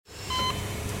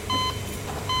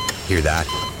Hear that?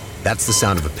 That's the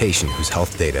sound of a patient whose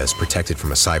health data is protected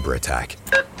from a cyber attack.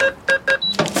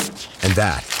 And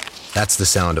that's the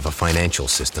sound of a financial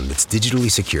system that's digitally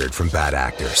secured from bad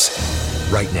actors.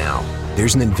 Right now,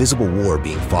 there's an invisible war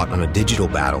being fought on a digital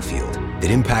battlefield that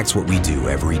impacts what we do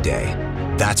every day.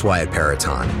 That's why at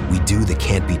Peraton, we do the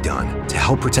can't be done to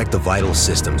help protect the vital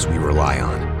systems we rely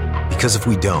on. Because if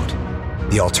we don't,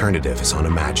 the alternative is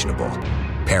unimaginable.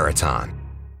 Peraton.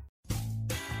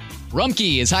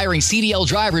 Rumpke is hiring CDL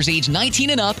drivers age 19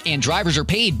 and up, and drivers are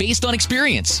paid based on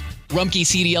experience. Rumpke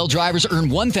CDL drivers earn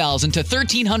 $1,000 to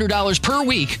 $1,300 per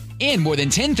week and more than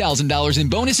 $10,000 in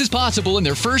bonuses possible in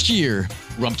their first year.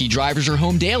 Rumpke drivers are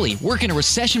home daily, work in a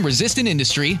recession-resistant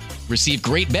industry, receive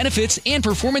great benefits and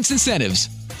performance incentives.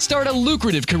 Start a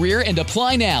lucrative career and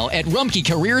apply now at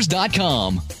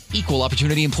rumpkecareers.com. Equal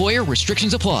opportunity employer.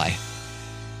 Restrictions apply.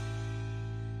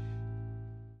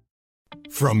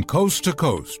 From coast to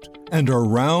coast and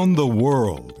around the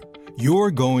world,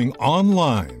 you're going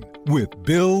online with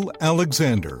Bill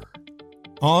Alexander.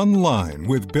 Online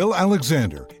with Bill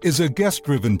Alexander is a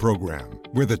guest-driven program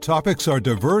where the topics are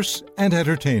diverse and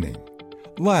entertaining.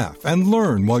 Laugh and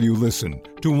learn while you listen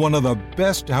to one of the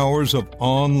best hours of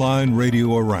online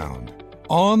radio around.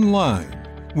 Online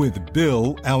with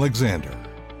Bill Alexander.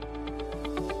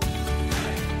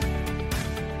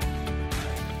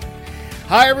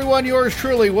 Hi, everyone. Yours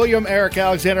truly, William Eric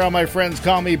Alexander. All my friends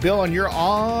call me Bill, and you're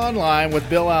online with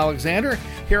Bill Alexander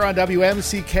here on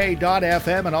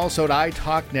WMCK.FM and also at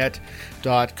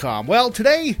italknet.com. Well,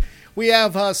 today we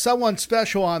have someone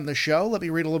special on the show. Let me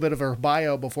read a little bit of her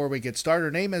bio before we get started.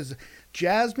 Her name is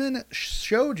Jasmine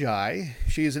Shojai.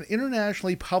 She is an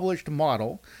internationally published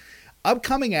model,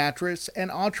 upcoming actress, and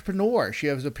entrepreneur. She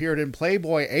has appeared in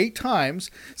Playboy 8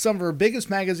 times. Some of her biggest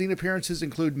magazine appearances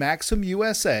include Maxim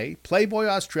USA, Playboy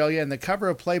Australia, and the cover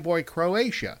of Playboy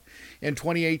Croatia in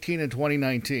 2018 and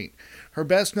 2019. Her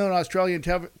best-known Australian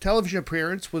television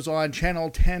appearance was on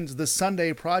Channel 10's The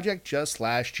Sunday Project just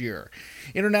last year.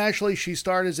 Internationally, she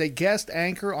starred as a guest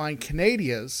anchor on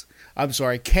Canada's, I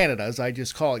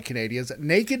just call it Canada's,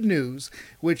 Naked News,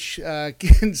 which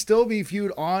can still be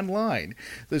viewed online.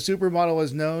 The supermodel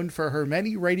is known for her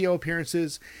many radio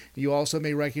appearances. You also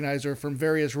may recognize her from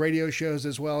various radio shows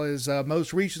as well as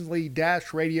most recently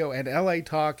Dash Radio and LA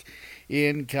Talk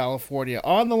in California.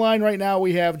 On the line right now,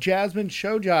 we have Jasmine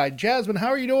Shojai. Jasmine, how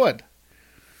are you doing?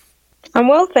 I'm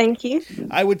well, thank you.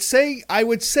 I would say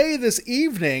this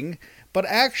evening, but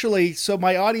actually, so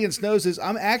my audience knows this,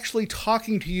 I'm actually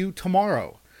talking to you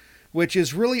tomorrow, which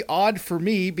is really odd for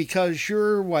me because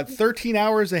you're, 13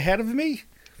 hours ahead of me?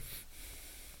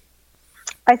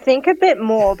 I think a bit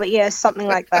more, but yeah, something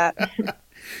like that.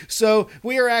 So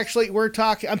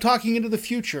I'm talking into the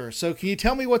future. So can you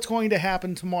tell me what's going to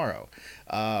happen tomorrow?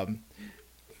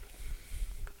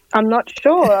 I'm not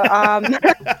sure.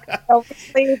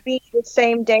 Obviously, it'll be the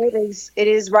same date as it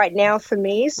is right now for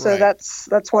me. So Right.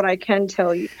 that's what I can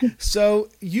tell you. So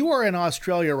you are in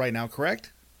Australia right now,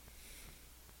 correct?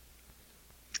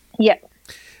 Yeah.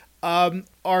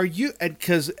 Are you,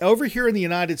 because over here in the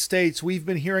United States, we've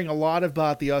been hearing a lot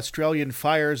about the Australian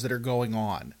fires that are going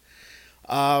on.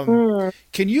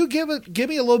 Can you give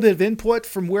me a little bit of input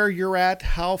from where you're at,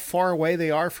 how far away they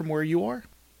are from where you are?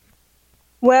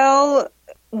 Well,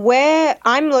 where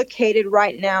I'm located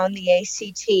right now in the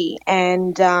ACT,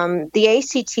 and the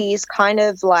ACT is kind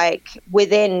of like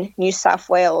within New South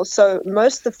Wales. So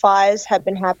most of the fires have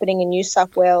been happening in New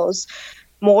South Wales,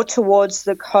 more towards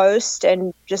the coast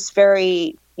and just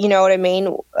very, you know what I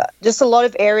mean? Just a lot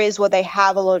of areas where they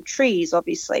have a lot of trees,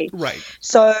 obviously. Right.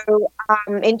 So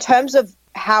in terms of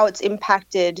how it's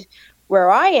impacted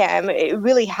where I am, it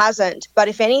really hasn't. But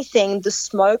if anything, the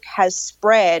smoke has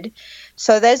spread.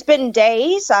 So there's been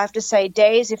days, I have to say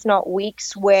days, if not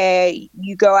weeks, where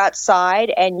you go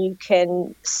outside and you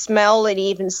can smell and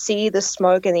even see the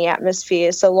smoke in the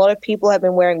atmosphere. So a lot of people have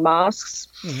been wearing masks.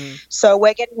 Mm-hmm. So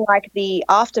we're getting like the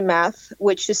aftermath,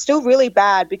 which is still really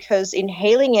bad because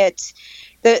inhaling it,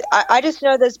 I just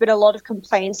know there's been a lot of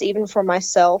complaints, even from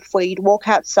myself, where you'd walk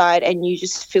outside and you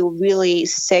just feel really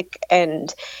sick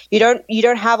and you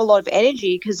don't have a lot of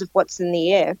energy because of what's in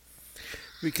the air.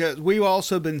 Because we've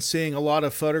also been seeing a lot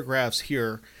of photographs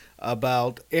here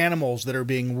about animals that are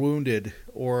being wounded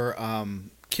or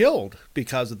killed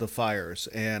because of the fires.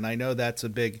 And I know that's a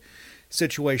big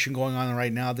situation going on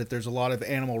right now, that there's a lot of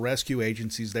animal rescue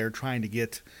agencies there trying to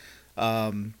get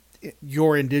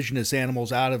your indigenous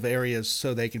animals out of areas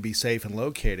so they can be safe and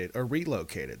located or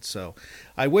relocated. So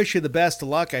I wish you the best of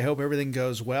luck. I hope everything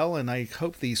goes well, and I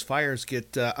hope these fires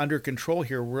get under control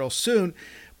here real soon.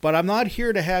 But I'm not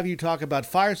here to have you talk about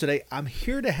fires today. I'm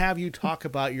here to have you talk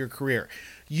about your career.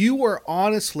 You were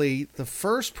honestly the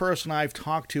first person I've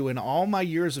talked to in all my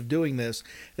years of doing this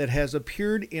that has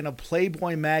appeared in a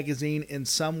Playboy magazine in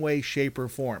some way, shape, or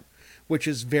form, which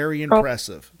is very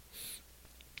impressive.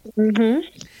 Mm-hmm.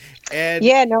 And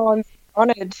yeah, no, I'm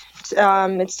honored.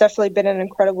 It's definitely been an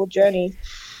incredible journey.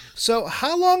 So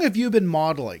how long have you been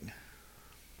modeling?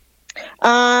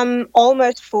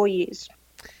 Almost 4 years.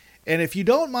 And if you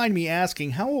don't mind me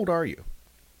asking, how old are you?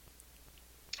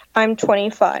 I'm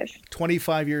 25.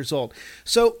 25 years old.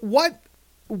 So what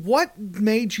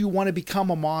made you want to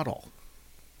become a model?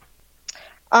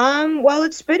 Well,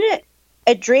 it's been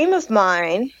a dream of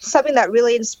mine, something that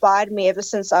really inspired me ever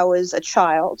since I was a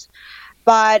child.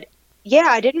 But yeah,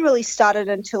 I didn't really start it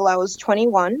until I was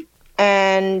 21.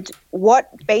 And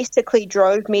what basically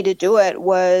drove me to do it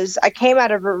was I came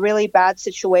out of a really bad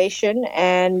situation.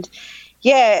 And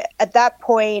yeah, at that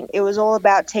point, it was all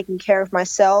about taking care of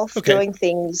myself, doing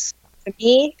things for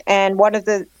me. And one of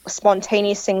the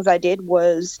spontaneous things I did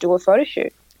was do a photo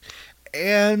shoot.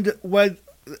 And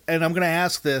I'm going to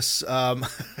ask this, and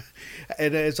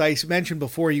as I mentioned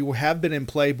before, you have been in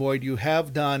Playboy, you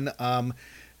have done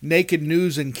Naked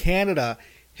News in Canada.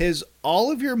 Has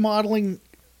all of your modeling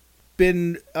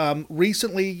been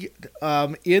recently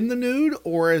in the nude,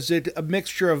 or is it a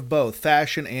mixture of both,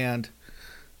 fashion and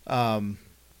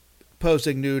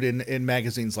posing nude in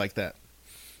magazines like that?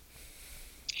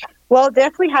 Well, it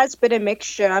definitely has been a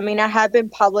mixture. I mean, I have been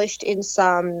published in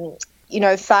some,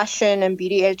 fashion and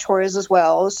beauty editorials as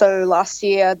well. So last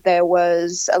year there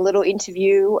was a little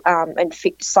interview and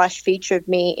slash feature of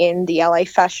me in the LA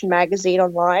Fashion magazine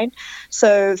online.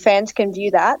 So fans can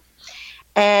view that.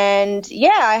 And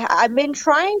yeah, I've been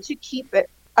trying to keep it.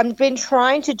 I've been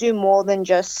trying to do more than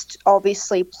just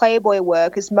obviously Playboy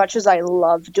work, as much as I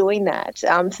love doing that.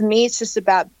 For me, it's just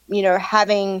about,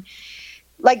 having,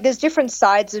 there's different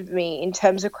sides of me in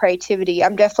terms of creativity.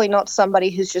 I'm definitely not somebody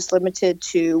who's just limited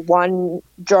to one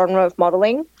genre of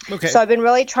modeling. Okay. So I've been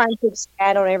really trying to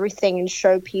expand on everything and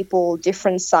show people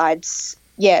different sides,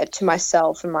 to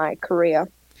myself and my career.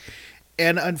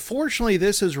 And unfortunately,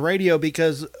 this is radio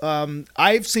because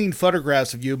I've seen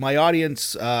photographs of you. My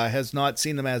audience has not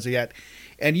seen them as yet.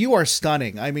 And you are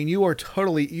stunning. I mean, you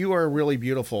are really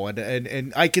beautiful.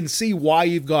 And I can see why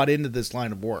you've got into this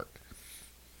line of work.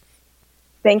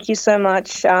 Thank you so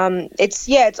much.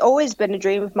 It's always been a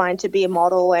dream of mine to be a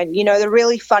model. And, the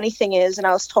really funny thing is, and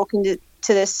I was talking to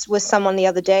this with someone the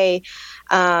other day,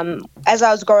 as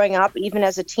I was growing up, even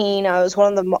as a teen, I was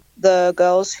one of the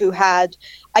girls who had,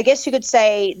 I guess you could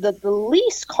say, the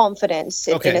least confidence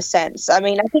in a sense. I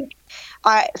mean, I think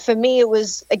for me, it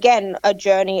was, again, a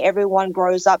journey. Everyone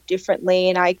grows up differently.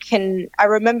 And I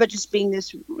remember just being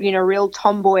this, real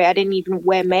tomboy. I didn't even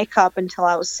wear makeup until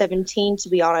I was 17, to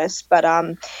be honest. But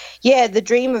the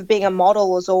dream of being a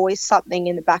model was always something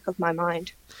in the back of my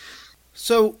mind.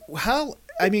 So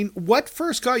what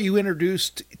first got you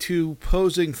introduced to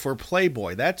posing for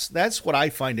Playboy? That's what I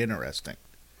find interesting.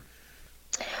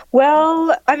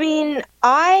 Well, I mean,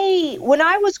 when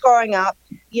I was growing up,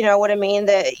 you know what I mean,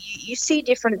 that you see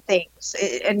different things.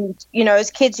 And,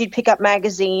 as kids, you'd pick up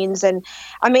magazines. And,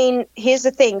 I mean, here's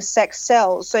the thing, sex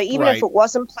sells. So even if it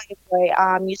wasn't Playboy,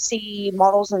 you see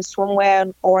models in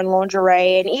swimwear or in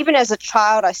lingerie. And even as a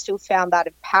child, I still found that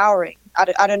empowering.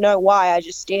 I don't know why, I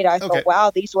just did. I thought,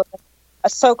 wow, these women are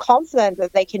so confident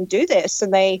that they can do this,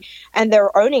 and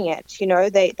they're owning it.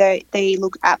 They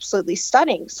look absolutely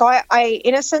stunning. So I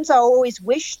in a sense, I always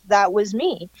wished that was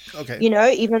me. Okay.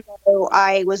 Even though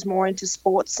I was more into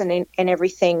sports and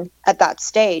everything at that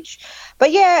stage.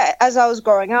 But yeah, as I was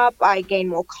growing up, I gained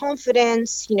more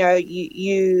confidence.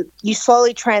 You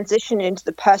slowly transition into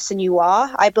the person you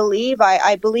are. I believe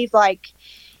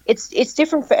it's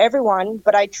different for everyone,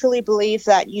 but I truly believe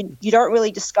that you don't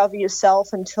really discover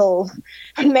yourself until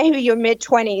maybe your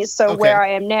mid-20s, so where I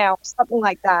am now, something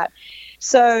like that.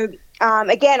 So,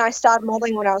 again, I started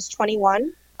modeling when I was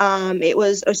 21. It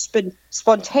was a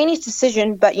spontaneous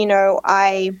decision, but,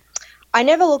 I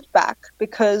never looked back,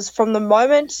 because from the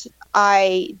moment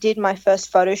I did my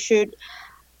first photo shoot,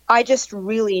 I just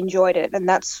really enjoyed it, and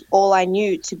that's all I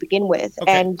knew to begin with.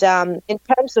 And in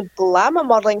terms of glamour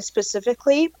modeling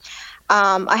specifically,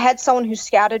 I had someone who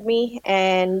scouted me,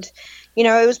 and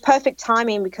it was perfect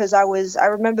timing because I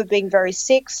remember being very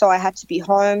sick, so I had to be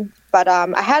home. But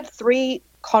I had 3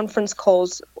 conference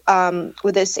calls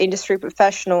with this industry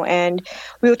professional, and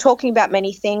we were talking about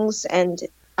many things, and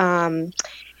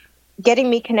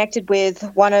getting me connected with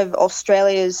one of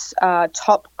Australia's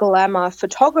top glamour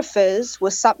photographers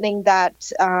was something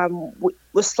that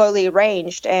was slowly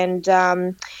arranged. And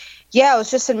yeah, it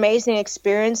was just an amazing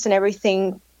experience, and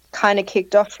everything kind of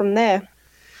kicked off from there.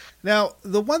 Now,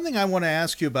 the one thing I want to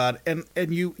ask you about, and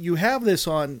you have this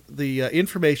on the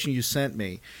information you sent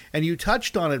me, and you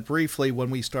touched on it briefly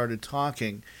when we started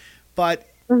talking, but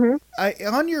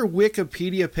on your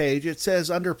Wikipedia page, it says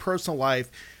under personal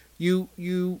life,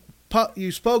 you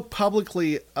spoke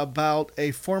publicly about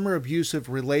a former abusive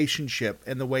relationship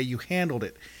and the way you handled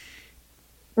it.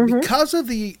 Because of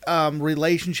the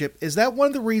relationship, is that one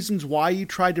of the reasons why you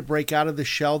tried to break out of the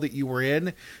shell that you were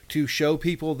in, to show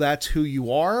people that's who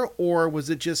you are, or was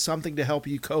it just something to help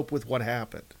you cope with what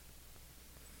happened?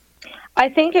 I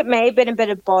think it may have been a bit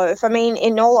of both. I mean,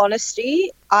 in all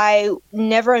honesty, I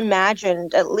never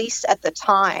imagined, at least at the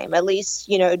time, at least,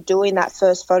 doing that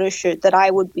first photo shoot, that I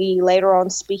would be later on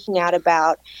speaking out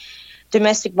about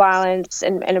domestic violence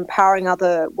and empowering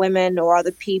other women or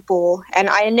other people. And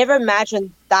I never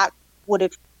imagined that would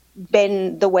have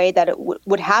been the way that it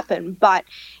would happen. But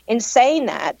in saying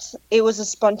that, it was a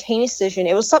spontaneous decision.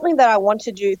 It was something that I wanted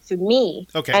to do for me.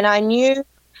 Okay. And I knew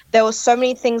there were so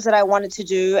many things that I wanted to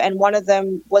do, and one of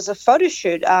them was a photo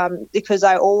shoot, because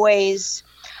I always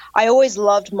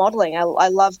loved modeling. I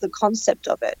loved the concept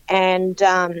of it. And,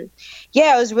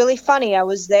 it was really funny. I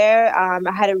was there. I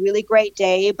had a really great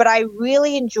day, but I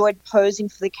really enjoyed posing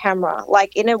for the camera.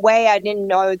 Like, in a way, I didn't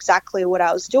know exactly what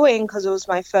I was doing because it was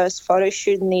my first photo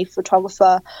shoot and the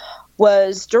photographer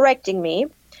was directing me.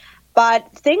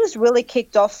 But things really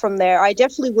kicked off from there. I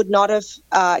definitely would not have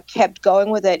kept going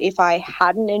with it if I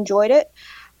hadn't enjoyed it.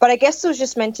 But I guess it was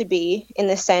just meant to be, in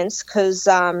the sense, because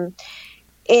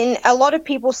in a lot of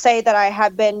people say that I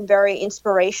have been very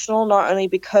inspirational, not only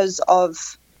because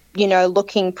of,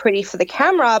 looking pretty for the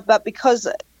camera, but because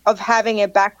of having a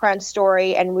background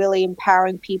story and really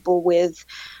empowering people with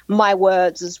my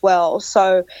words as well.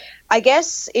 So I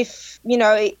guess it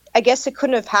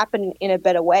couldn't have happened in a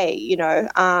better way,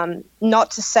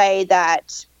 not to say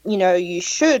that, you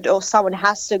should, or someone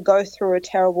has to go through a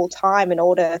terrible time in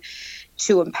order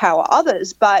to empower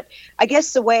others. But I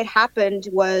guess the way it happened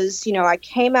was, I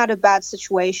came out of a bad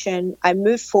situation, I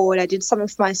moved forward, I did something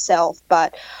for myself,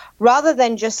 but rather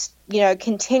than just,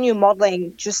 continue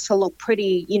modeling just to look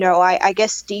pretty, I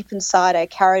guess deep inside I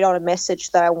carried on a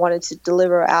message that I wanted to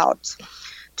deliver out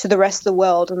to the rest of the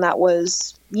world. And that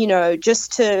was,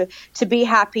 just to be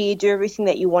happy, do everything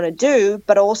that you want to do,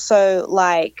 but also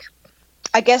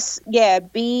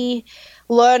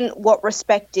learn what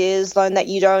respect is, learn that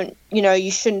you don't,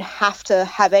 you shouldn't have to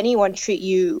have anyone treat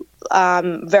you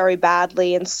very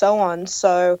badly and so on.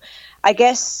 So I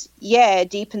guess,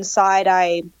 deep inside,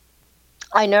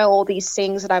 I know all these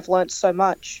things and I've learned so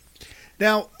much.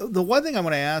 Now, the one thing I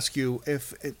want to ask you,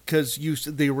 because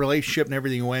the relationship and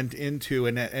everything you went into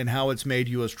and how it's made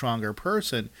you a stronger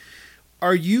person,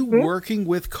 are you working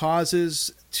with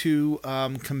causes to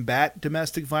combat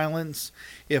domestic violence?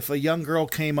 If a young girl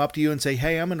came up to you and say,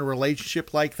 hey, I'm in a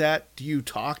relationship like that, do you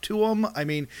talk to them? I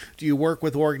mean, do you work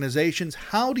with organizations?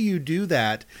 How do you do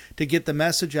that to get the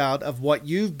message out of what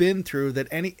you've been through,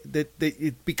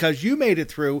 because you made it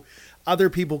through,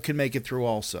 other people can make it through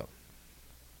also?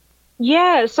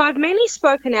 Yeah, so I've mainly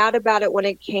spoken out about it when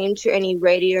it came to any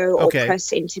radio or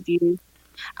press interview.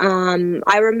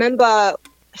 I remember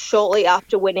shortly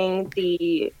after winning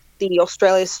the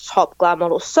Australia's Top Glam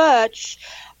Model Search,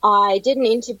 I did an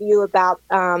interview about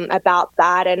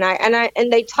that,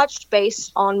 and they touched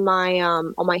base on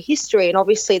my history, and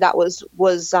obviously that was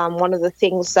one of the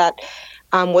things that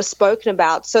was spoken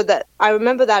about. So that I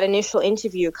remember that initial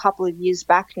interview a couple of years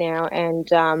back now, and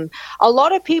a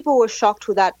lot of people were shocked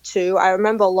with that too. I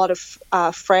remember a lot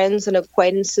of friends and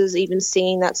acquaintances even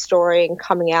seeing that story and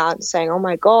coming out and saying, oh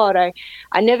my God,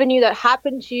 I never knew that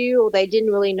happened to you, or they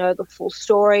didn't really know the full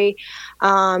story.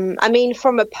 I mean,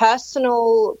 from a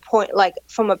personal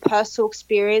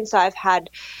experience, I've had,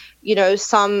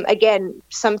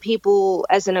 some people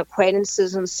as an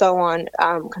acquaintances and so on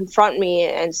confront me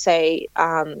and say,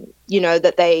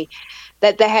 that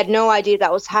they had no idea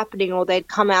that was happening, or they'd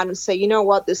come out and say, you know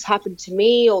what, this happened to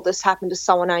me, or this happened to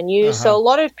someone I knew. Uh-huh. So a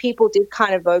lot of people did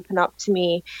kind of open up to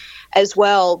me as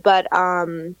well. But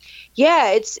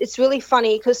it's really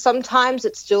funny because sometimes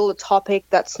it's still a topic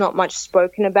that's not much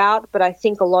spoken about, but I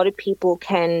think a lot of people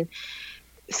can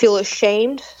feel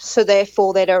ashamed, so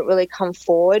therefore they don't really come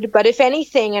forward. But if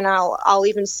anything, and I'll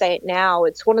even say it now,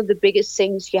 it's one of the biggest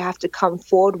things you have to come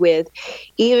forward with,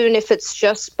 even if it's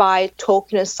just by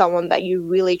talking to someone that you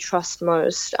really trust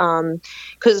most,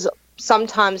 because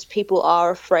sometimes people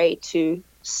are afraid to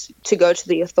go to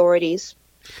the authorities.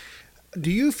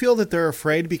 Do you feel that they're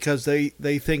afraid because they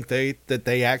think that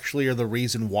they actually are the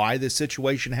reason why this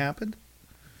situation happened?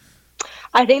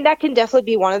 I think that can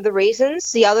definitely be one of the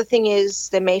reasons. The other thing is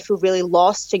they may feel really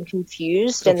lost and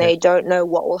confused, and they don't know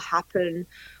what will happen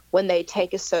when they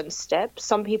take a certain step.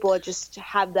 Some people are just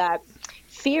have that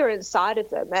fear inside of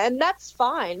them, and that's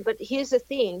fine. But here's the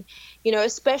thing,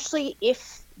 especially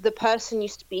if the person you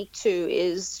speak to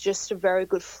is just a very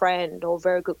good friend or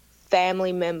very good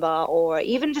family member or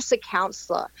even just a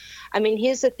counselor. I mean,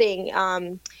 here's the thing,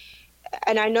 and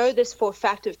I know this for a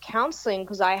fact of counseling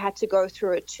because I had to go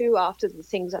through it too after the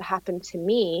things that happened to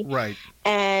me. Right.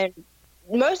 And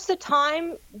most of the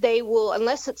time they will,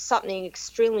 unless it's something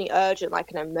extremely urgent,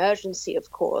 like an emergency, of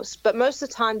course, but most of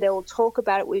the time they will talk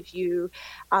about it with you,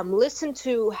 listen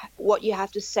to what you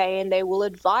have to say, and they will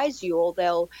advise you, or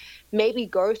they'll maybe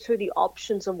go through the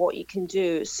options of what you can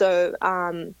do. So,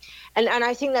 and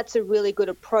I think that's a really good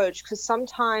approach because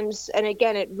sometimes, and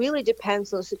again, it really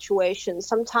depends on the situation.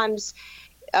 Sometimes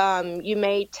you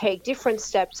may take different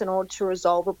steps in order to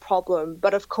resolve a problem.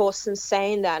 But of course, in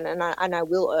saying that, and I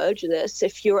will urge this,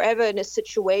 if you're ever in a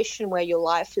situation where your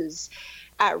life is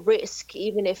at risk,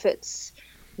 even if it's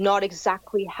not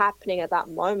exactly happening at that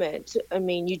moment, I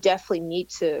mean, you definitely need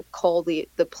to call the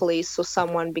police or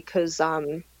someone because,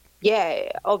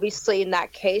 obviously in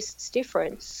that case, it's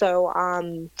different. So,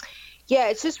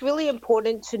 it's just really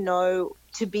important to know,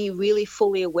 to be really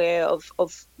fully aware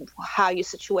of how your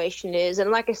situation is.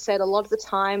 And like I said, a lot of the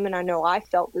time, and I know I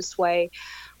felt this way,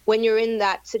 when you're in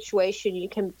that situation, you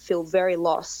can feel very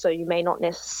lost. So you may not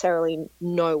necessarily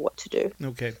know what to do.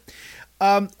 Okay.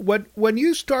 When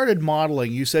you started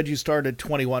modeling, you said you started at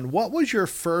 21. What was your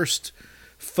first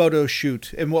photo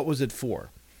shoot and what was it for?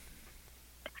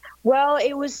 Well,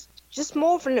 it was just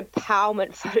more of an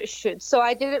empowerment photo shoot. So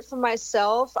I did it for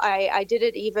myself. I did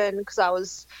it even because I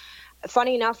was,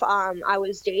 funny enough, I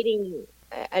was dating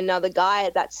another guy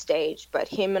at that stage, but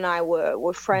him and I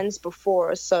were friends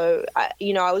before. So, I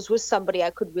was with somebody I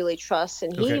could really trust.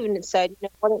 And he even said,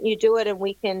 why don't you do it and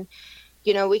we can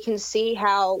see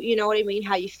how,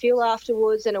 how you feel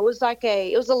afterwards. And it was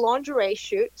it was a lingerie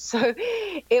shoot. So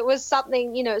it was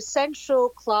something, sensual,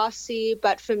 classy,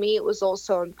 but for me, it was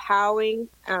also empowering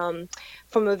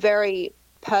from a very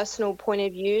personal point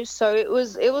of view. So it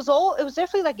was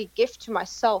definitely like a gift to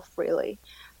myself, really.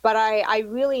 But I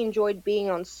really enjoyed being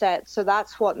on set. So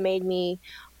that's what made me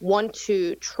want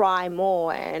to try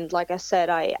more. And like I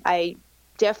said, I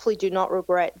definitely do not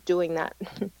regret doing that.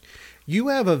 You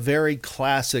have a very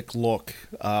classic look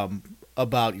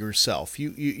about yourself.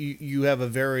 You have a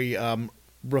very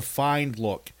refined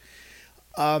look.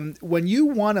 When you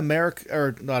won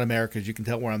not America's, you can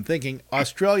tell where I'm thinking,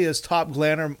 Australia's top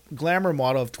glamour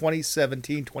model of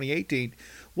 2017, 2018,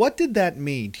 what did that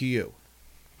mean to you?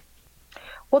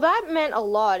 Well, that meant a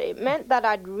lot. It meant that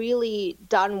I'd really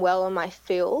done well in my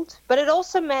field, but it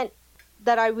also meant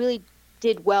that I really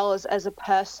did well as a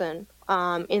person.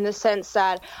 In the sense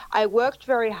that I worked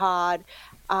very hard,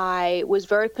 I was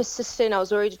very persistent, I was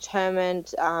very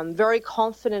determined, very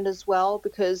confident as well,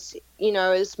 because,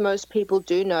 as most people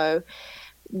do know,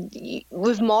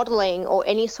 with modeling or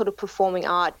any sort of performing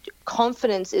art,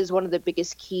 confidence is one of the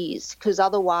biggest keys, because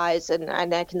otherwise, and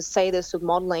I can say this with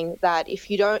modeling, that if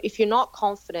you're not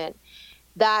confident,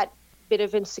 that bit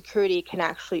of insecurity can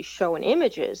actually show in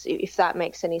images, if that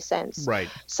makes any sense. Right.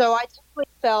 So I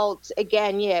definitely felt,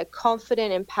 again,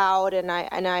 confident, empowered, and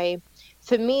I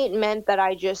for me it meant that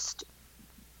I just,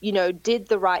 did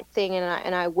the right thing,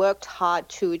 and I worked hard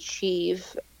to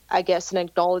achieve, I guess, an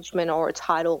acknowledgement or a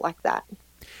title like that.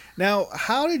 Now,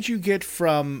 how did you get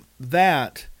from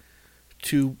that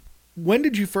to when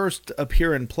did you first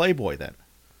appear in Playboy then?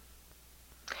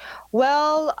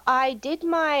 Well, I've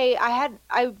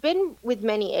been with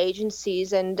many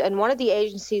agencies, and one of the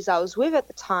agencies I was with at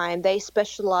the time, they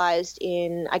specialized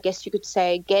in, I guess you could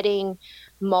say, getting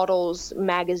models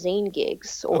magazine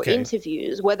gigs or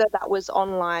interviews, whether that was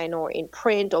online or in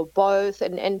print or both.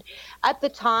 And at the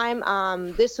time,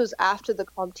 this was after the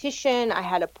competition. I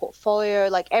had a portfolio,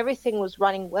 like everything was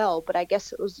running well, but I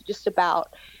guess it was just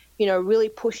about really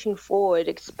pushing forward,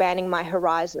 expanding my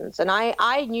horizons. And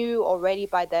I knew already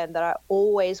by then that I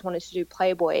always wanted to do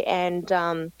Playboy. And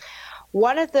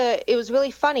it was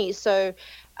really funny. So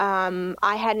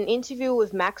I had an interview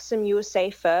with Maxim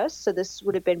USA first. So this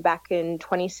would have been back in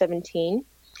 2017.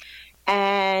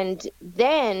 And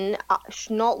then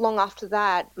not long after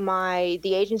that,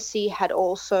 the agency had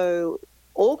also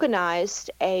organized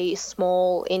a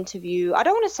small interview. I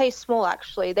don't want to say small,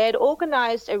 actually. They had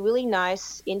organized a really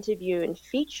nice interview and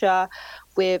feature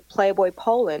with Playboy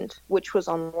Poland, which was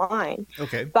online.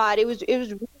 Okay. But it was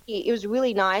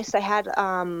really nice. They had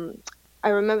I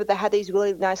remember they had these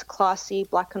really nice, classy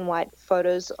black and white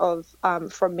photos of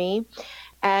from me.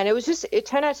 And it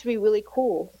turned out to be really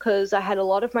cool because I had a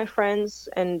lot of my friends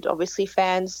and obviously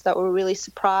fans that were really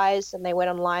surprised, and they went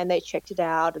online, they checked it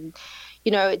out. And,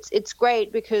 it's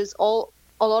great because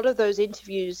a lot of those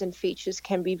interviews and features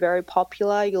can be very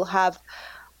popular. You'll have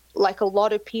like a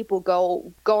lot of people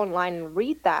go online and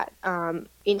read that,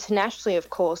 internationally, of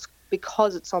course,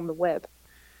 because it's on the web.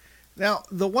 Now,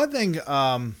 the one thing,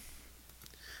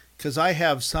 because I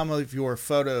have some of your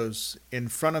photos in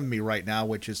front of me right now,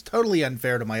 which is totally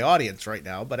unfair to my audience right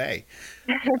now, but hey,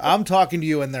 I'm talking to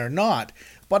you and they're not.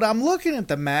 But I'm looking at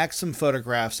the Maxim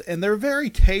photographs, and they're very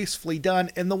tastefully done.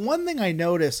 And the one thing I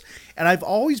notice, and I've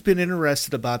always been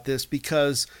interested about this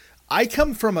because I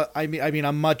come from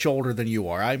I'm much older than you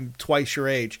are. I'm twice your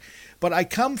age. But I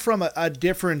come from a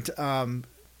different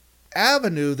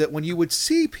avenue that when you would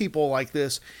see people like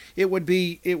this, it would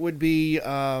be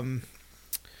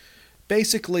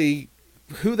basically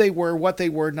who they were, what they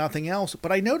were, nothing else.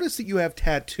 But I noticed that you have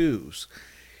tattoos.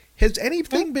 Has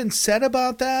anything been said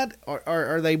about that? Or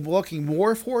are they looking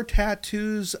more for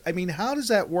tattoos? I mean, how does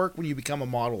that work when you become a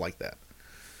model like that?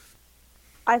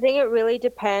 I think it really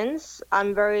depends.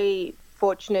 I'm very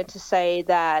fortunate to say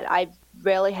that I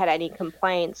rarely had any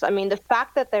complaints. I mean, the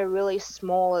fact that they're really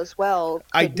small as well.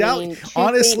 I doubt,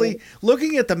 honestly, things.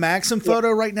 Looking at the Maxim photo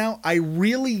right now, I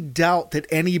really doubt that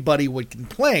anybody would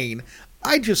complain.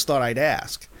 I just thought I'd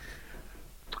ask.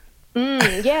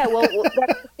 Yeah, well,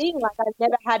 that's the thing. Like, I've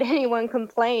never had anyone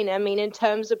complain. I mean, in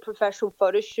terms of professional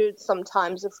photo shoots,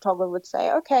 sometimes a photographer would say,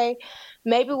 okay,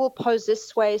 maybe we'll pose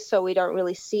this way so we don't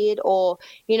really see it. Or,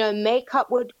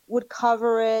 makeup would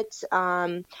cover it,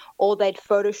 or they'd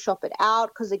Photoshop it out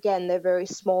because, again, they're very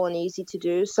small and easy to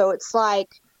do. So it's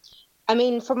like, I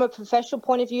mean, from a professional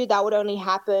point of view, that would only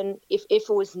happen if it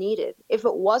was needed. If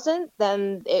it wasn't,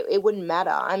 then it wouldn't matter.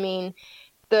 I mean,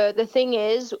 the thing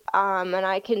is, and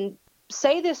I can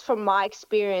say this from my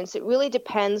experience, it really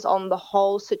depends on the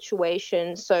whole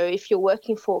situation. So if you're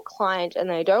working for a client and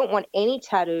they don't want any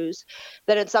tattoos,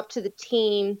 then it's up to the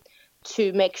team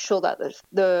to make sure that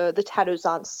the tattoos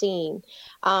aren't seen.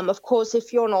 Of course,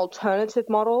 if you're an alternative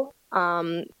model,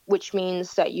 which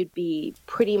means that you'd be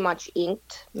pretty much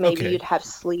inked, maybe you'd have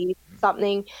sleeves,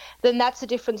 something, then that's a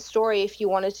different story if you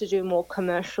wanted to do more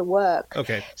commercial work.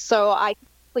 Okay. So I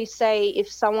say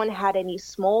if someone had any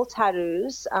small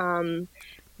tattoos,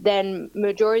 then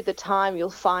majority of the time you'll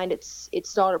find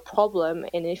it's not a problem,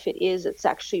 and if it is, it's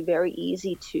actually very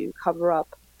easy to cover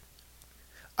up.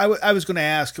 I was going to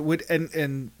ask,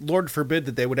 and Lord forbid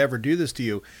that they would ever do this to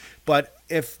you, but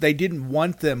if they didn't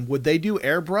want them, would they do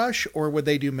airbrush or would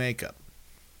they do makeup?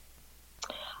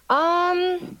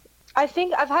 I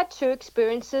think I've had two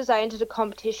experiences. I entered a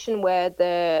competition where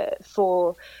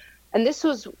and this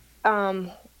was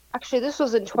actually, this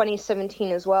was in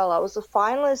 2017 as well. I was a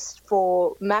finalist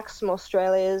for Maxim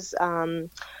Australia's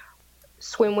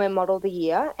Swimwear Model of the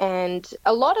Year, and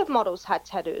a lot of models had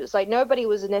tattoos. Like, nobody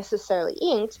was necessarily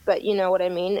inked, but you know what I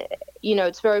mean?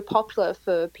 It's very popular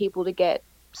for people to get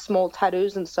small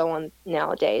tattoos and so on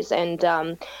nowadays. And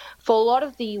for a lot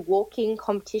of the walking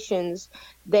competitions,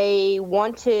 they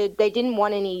didn't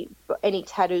want any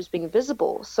tattoos being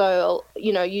visible. So,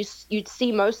 you'd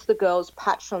see most of the girls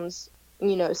patch on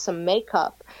some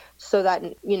makeup so that,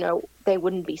 they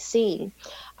wouldn't be seen.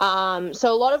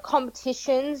 So a lot of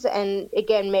competitions, and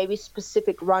again, maybe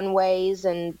specific runways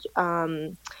and,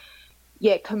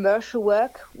 commercial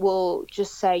work will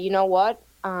just say, you know what,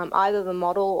 either the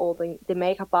model or the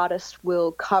makeup artist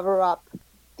will cover up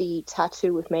the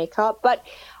tattoo with makeup. But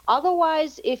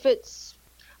otherwise, if it's,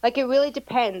 like, it really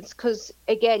depends, because,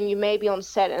 again, you may be on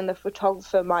set and the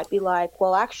photographer might be like,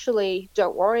 well, actually,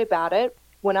 don't worry about it.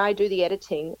 When I do the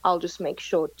editing, I'll just make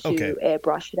sure to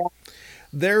airbrush it out.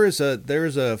 There is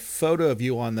a photo of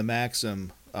you on the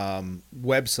Maxim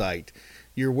website.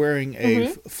 You're wearing a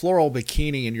floral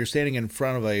bikini and you're standing in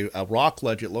front of a rock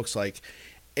ledge, it looks like.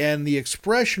 And the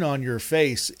expression on your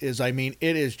face is, it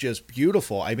is just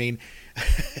beautiful.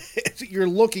 You're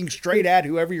looking straight at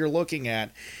whoever you're looking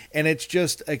at. And it's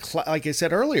just, like I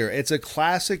said earlier, it's a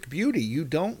classic beauty. You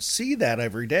don't see that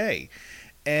every day.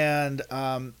 And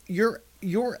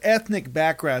your ethnic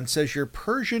background says you're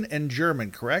Persian and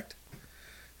German, correct?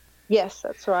 Yes,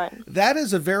 that's right. That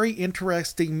is a very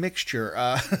interesting mixture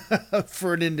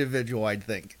for an individual, I'd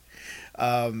think.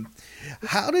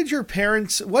 What did your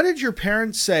parents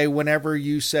say whenever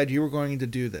you said you were going to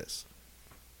do this?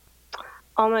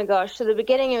 Oh my gosh. So the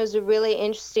beginning, it was a really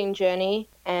interesting journey.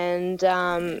 And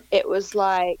it was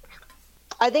like,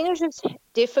 I think it was just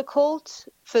difficult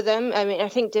for them. I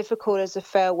think difficult is a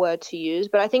fair word to use,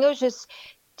 but I think it was just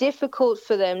difficult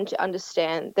for them to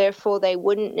understand. Therefore, they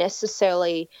wouldn't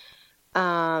necessarily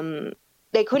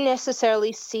they couldn't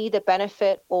necessarily see the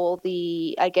benefit or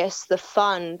the, I guess, the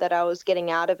fun that I was getting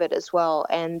out of it as well.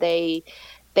 And they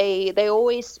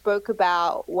always spoke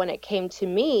about, when it came to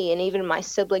me and even my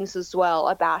siblings as well,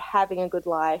 about having a good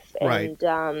life Right.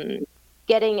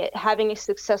 and having a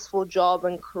successful job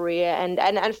and career. And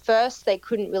at first they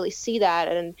couldn't really see that.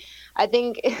 And I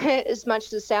think as much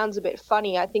as it sounds a bit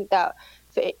funny, I think that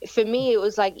for me, it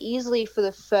was like easily for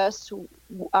the first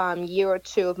year or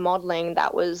two of modeling,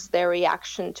 that was their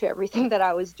reaction to everything that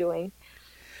I was doing.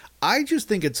 I just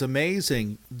think it's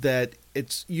amazing that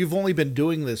you've only been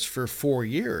doing this for 4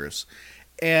 years,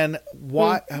 and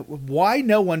why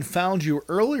no one found you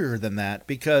earlier than that?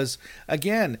 Because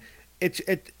again,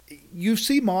 you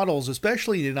see models,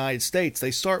 especially in the United States,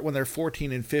 they start when they're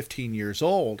 14 and 15 years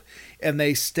old, and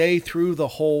they stay through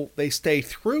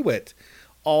it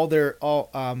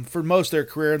for most of their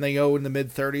career, and they go in the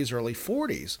mid 30s, early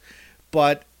 40s.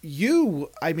 But you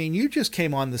just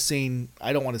came on the scene,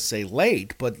 I don't want to say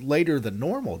late, but later than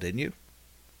normal, didn't you?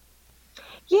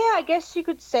 Yeah, I guess you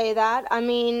could say that. I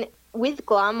mean, with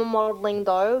glamour modeling,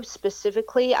 though,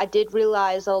 specifically, I did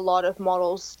realize a lot of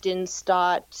models didn't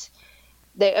start.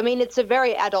 I mean, it's a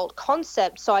very adult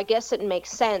concept, so I guess it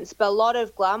makes sense. But a lot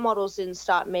of glam models didn't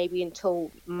start maybe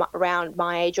until around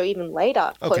my age or even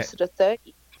later, closer to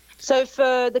 30. So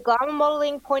for the glamour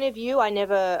modeling point of view,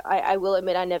 I will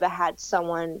admit, I never had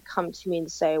someone come to me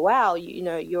and say, wow, you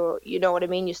know what I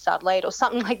mean, you start late or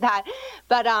something like that.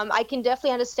 But I can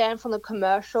definitely understand from the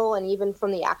commercial and even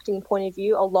from the acting point of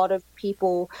view, a lot of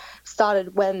people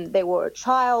started when they were a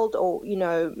child or,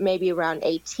 maybe around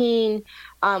 18,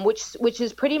 which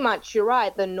is pretty much, you're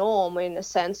right, the norm in a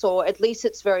sense, or at least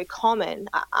it's very common.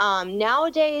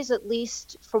 Nowadays, at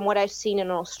least from what I've seen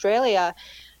in Australia,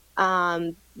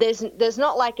 there's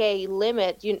not like a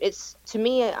limit. It's, to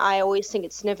me, I always think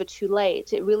it's never too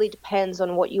late. It really depends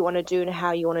on what you want to do and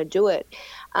how you want to do it.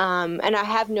 And I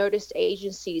have noticed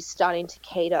agencies starting to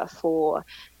cater for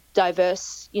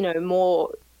diverse,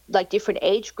 more like different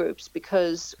age groups,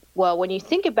 because, well, when you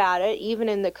think about it, even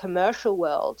in the commercial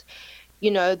world,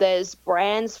 there's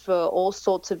brands for all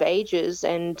sorts of ages,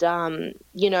 and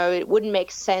it wouldn't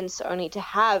make sense only to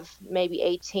have maybe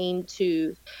 18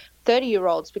 to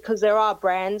 30-year-olds, because there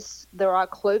are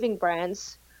clothing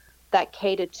brands that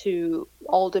cater to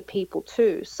older people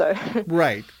too. So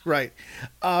right.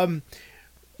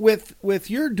 With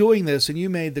your doing this, and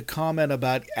you made the comment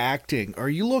about acting, are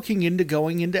you looking into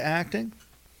going into acting?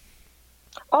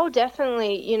 Oh,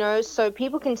 definitely. So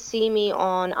people can see me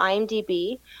on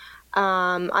IMDb.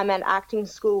 I'm at acting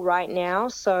school right now,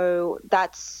 so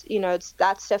that's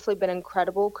definitely been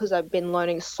incredible, because I've been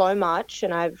learning so much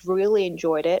and I've really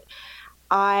enjoyed it.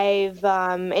 I've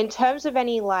in terms of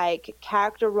any like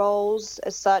character roles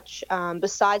as such,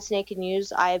 besides Naked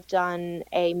News, I've done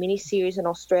a miniseries in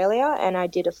Australia, and I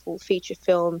did a full feature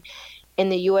film in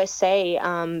the USA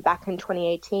back in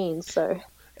 2018. So.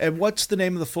 And what's the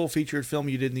name of the full featured film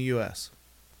you did in the US?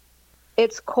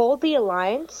 It's called The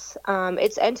Alliance.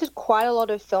 It's entered quite a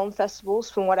lot of film festivals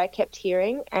from what I kept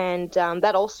hearing, and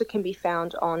that also can be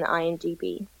found on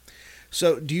IMDb.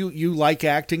 So do you like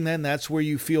acting then? That's where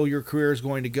you feel your career is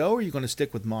going to go, or are you going to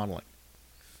stick with modeling?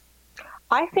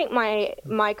 I think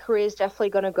my career is definitely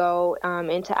going to go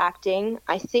into acting.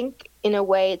 I think in a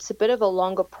way it's a bit of a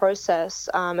longer process,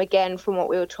 again, from what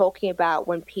we were talking about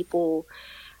when people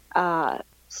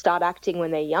start acting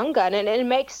when they're younger. And it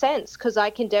makes sense, because I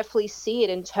can definitely see it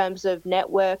in terms of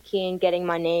networking, getting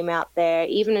my name out there,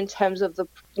 even in terms of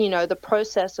the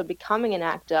process of becoming an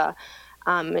actor,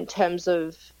 in terms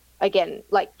of, again,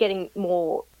 like getting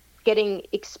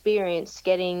experience,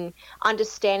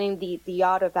 understanding the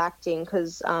art of acting,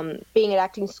 because being at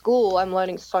acting school, I'm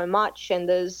learning so much, and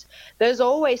there's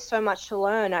always so much to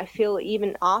learn. I feel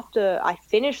even after I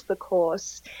finish the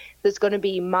course, there's going to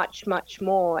be much, much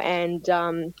more. And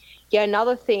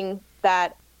another thing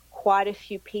that quite a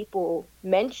few people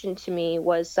mentioned to me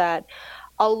was that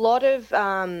a lot of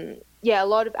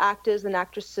actors and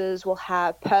actresses will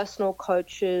have personal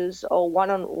coaches or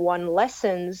one-on-one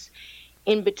lessons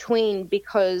in between,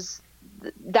 because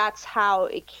that's how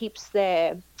it keeps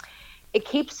their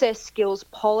skills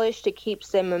polished, it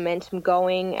keeps their momentum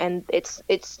going, and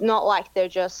it's not like they're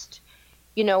just,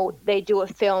 they do a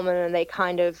film and then they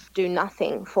kind of do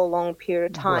nothing for a long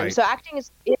period of time. Right. So acting is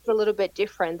a little bit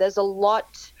different. It's a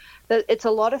lot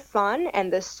of fun,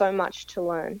 and there's so much to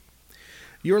learn.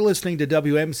 You're listening to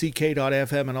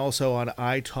WMCK.FM and also on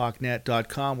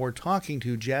italknet.com. We're talking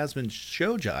to Jasmine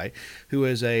Shojai, who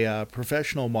is a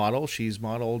professional model. She's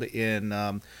modeled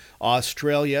in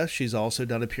Australia. She's also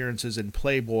done appearances in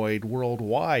Playboy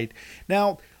worldwide.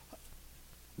 Now,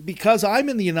 because I'm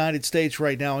in the United States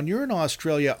right now and you're in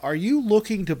Australia, are you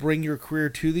looking to bring your career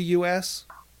to the U.S.?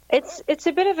 It's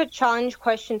a bit of a challenge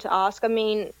question to ask. I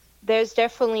mean, there's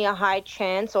definitely a high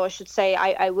chance, or I should say,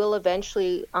 I will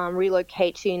eventually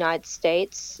relocate to the United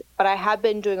States. But I have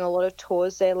been doing a lot of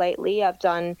tours there lately. I've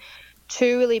done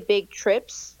two really big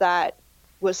trips that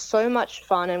was so much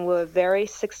fun and were very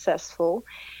successful.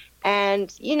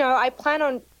 And, I plan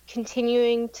on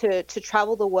continuing to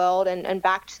travel the world and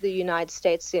back to the United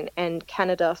States and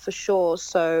Canada for sure.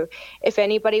 So if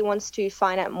anybody wants to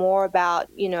find out more about,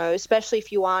 especially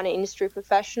if you are an industry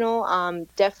professional,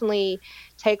 definitely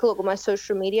take a look at my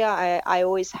social media. I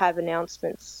always have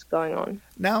announcements going on.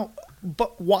 Now,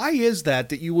 but why is that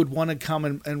you would want to come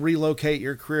and relocate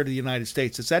your career to the United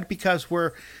States? Is that because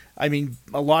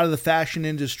a lot of the fashion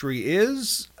industry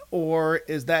is, or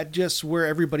is that just where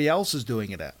everybody else is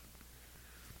doing it at?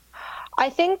 I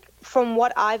think from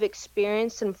what I've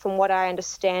experienced and from what I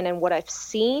understand and what I've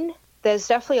seen, there's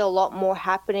definitely a lot more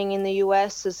happening in the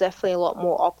US. There's definitely a lot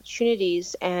more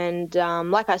opportunities. And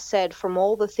like I said, from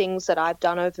all the things that I've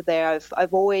done over there,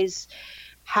 I've always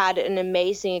had an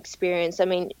amazing experience. I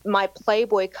mean, my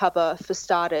Playboy cover, for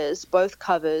starters, both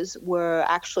covers were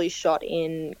actually shot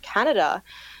in Canada.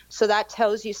 So that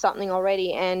tells you something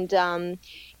already. And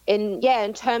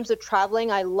in terms of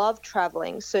traveling, I love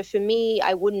traveling. So for me,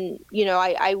 I wouldn't,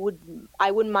 I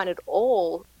wouldn't mind at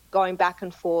all going back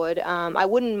and forward. I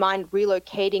wouldn't mind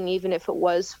relocating even if it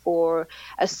was for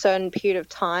a certain period of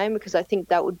time, because I think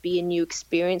that would be a new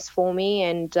experience for me.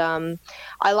 And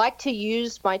I like to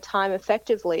use my time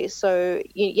effectively. So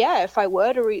if I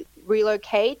were to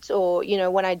relocate, or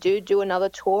when I do another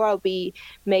tour, I'll be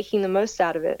making the most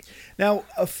out of it. Now,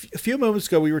 a few moments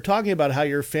ago, we were talking about how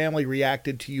your family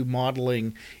reacted to you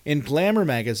modeling in glamour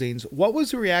magazines. What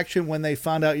was the reaction when they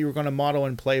found out you were going to model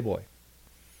in Playboy?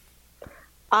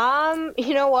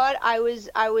 You know what? I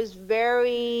was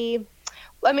very,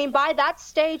 by that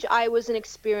stage, I was an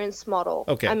experienced model.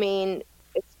 Okay. I mean,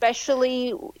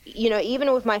 especially,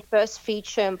 even with my first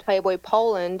feature in Playboy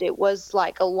Poland, it was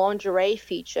like a lingerie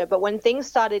feature. But when things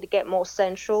started to get more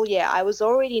sensual, I was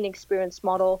already an experienced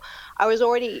model. I was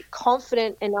already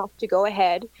confident enough to go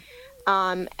ahead.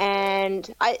 And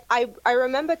I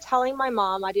remember telling my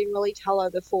mom, I didn't really tell her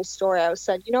the full story. I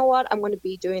said, you know what? I'm going to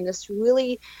be doing this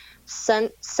really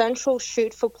central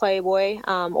shoot for Playboy.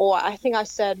 Or I think I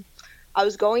said I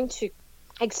was going to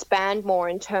expand more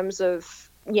in terms of,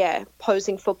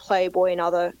 posing for Playboy and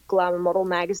other glamour model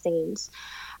magazines.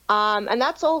 And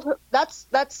that's all.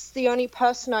 That's the only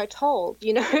person I told,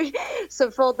 So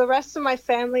for the rest of my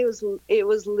family, it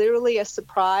was literally a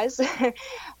surprise.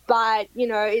 But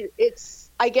it's,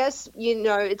 I guess,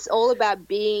 it's all about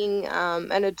being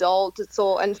an adult. It's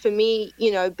all, and for me,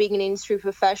 being an industry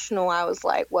professional, I was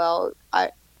like, well,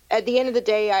 at the end of the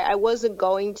day, I wasn't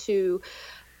going to,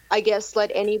 I guess,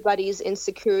 let anybody's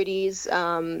insecurities,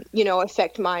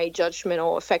 affect my judgment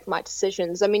or affect my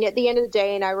decisions. I mean, at the end of the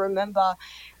day, and I remember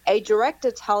a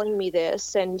director telling me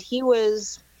this, and he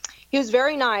was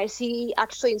very nice. He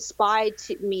actually inspired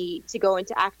me to go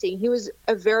into acting. He was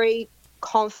a very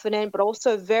confident, but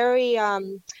also very,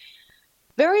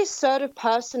 very assertive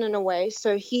person in a way.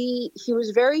 So he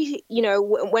was very,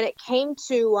 when it came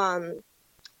to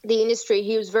the industry,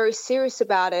 he was very serious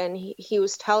about it, and he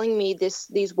was telling me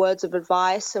these words of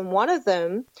advice. And one of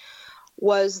them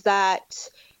was that,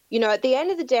 at the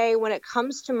end of the day, when it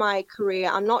comes to my career,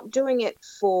 I'm not doing it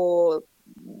for,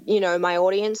 my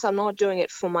audience. I'm not doing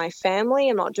it for my family.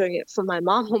 I'm not doing it for my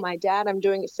mom or my dad. I'm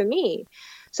doing it for me.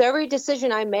 So every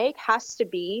decision I make has to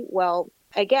be, well,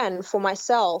 again, for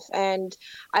myself. And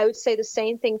I would say the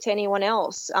same thing to anyone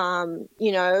else. At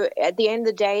the end of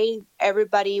the day,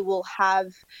 everybody will have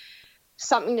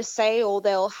something to say, or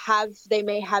they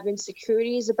may have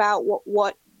insecurities about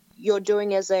what you're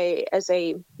doing as a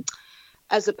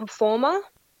performer.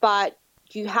 But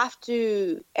you have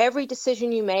to, every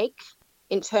decision you make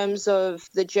in terms of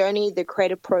the journey, the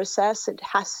creative process, it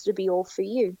has to be all for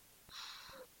you.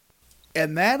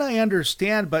 And that I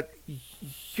understand, but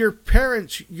your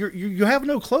parents, you have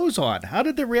no clothes on. How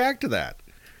did they react to that?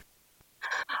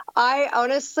 I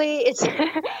honestly,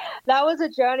 that was a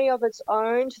journey of its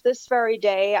own to this very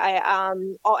day.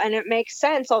 And it makes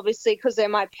sense, obviously, because they're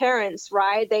my parents,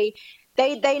 right?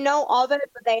 They know of it,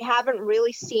 but they haven't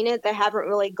really seen it. They haven't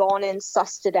really gone and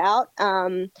sussed it out,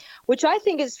 which I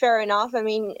think is fair enough. I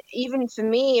mean, even for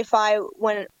me, if I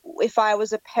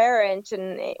was a parent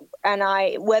and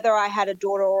whether I had a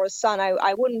daughter or a son,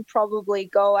 I wouldn't probably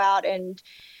go out and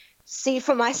see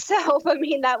for myself. I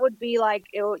mean, that would be like,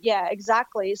 yeah,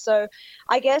 exactly. So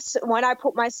I guess when I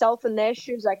put myself in their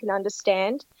shoes, I can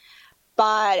understand.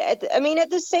 But at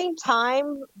the same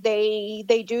time,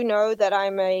 they do know that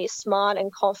I'm a smart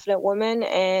and confident woman,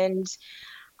 and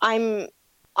I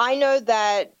know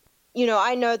that,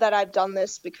 I know that I've done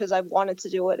this because I wanted to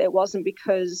do it. It wasn't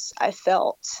because I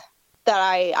felt that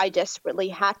I desperately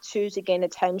had to gain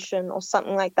attention or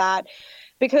something like that.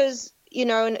 Because, in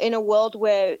a world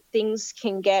where things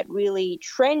can get really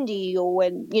trendy, or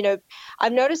when,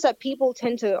 I've noticed that people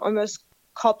tend to almost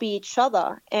copy each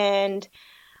other. And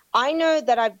I know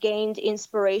that I've gained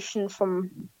inspiration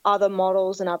from other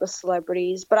models and other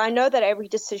celebrities, but I know that every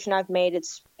decision I've made,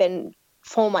 it's been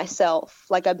for myself.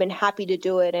 Like, I've been happy to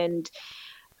do it, and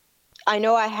I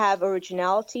know I have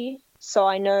originality. So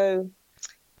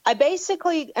I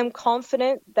basically am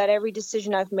confident that every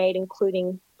decision I've made,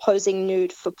 including posing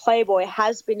nude for Playboy,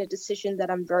 has been a decision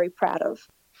that I'm very proud of.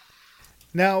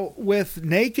 Now, with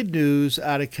Naked News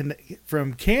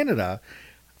from Canada,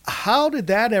 how did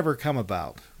that ever come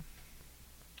about?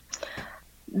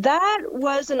 That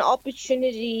was an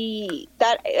opportunity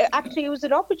it was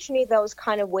an opportunity that was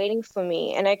kind of waiting for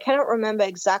me. And I cannot remember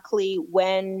exactly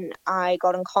when I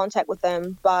got in contact with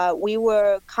them, but we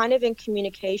were kind of in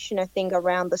communication, I think,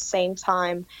 around the same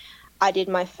time I did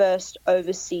my first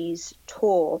overseas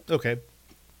tour. Okay.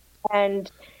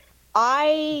 And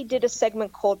I did a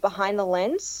segment called Behind the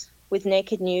Lens with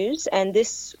Naked News. And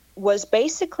this was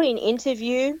basically an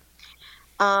interview,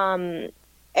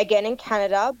 again in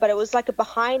Canada, but it was like a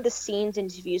behind the scenes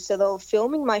interview. So they were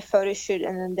filming my photo shoot,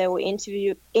 and then they were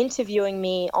interviewing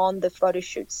me on the photo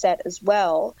shoot set as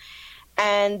well.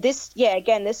 And this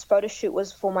photo shoot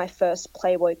was for my first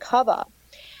Playboy cover.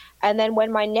 And then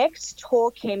when my next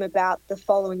tour came about the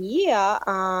following year,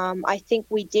 I think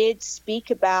we did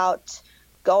speak about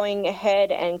going ahead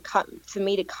and for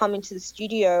me to come into the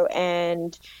studio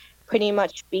and pretty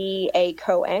much be a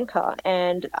co-anchor.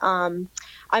 And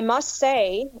I must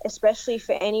say, especially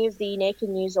for any of the Naked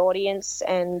News audience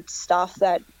and staff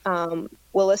that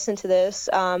will listen to this,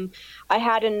 I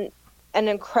had an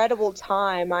incredible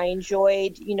time. I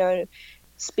enjoyed,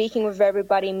 speaking with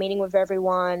everybody, meeting with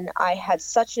everyone. I had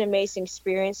such an amazing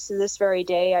experience to this very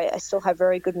day. I still have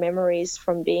very good memories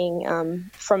from being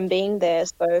there.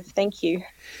 So thank you.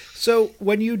 So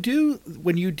when you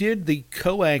did the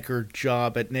co-anchor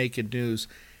job at Naked News,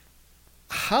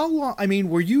 how long? I mean,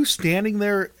 were you standing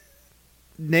there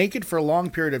naked for a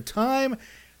long period of time?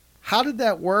 How did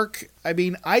that work? I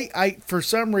mean, I for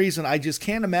some reason I just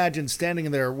can't imagine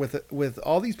standing there with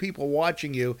all these people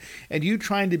watching you and you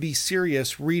trying to be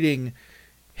serious, reading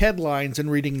headlines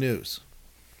and reading news.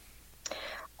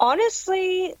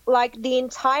 Honestly, like, the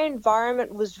entire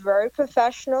environment was very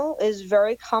professional, is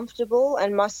very comfortable,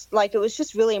 and it was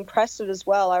just really impressive as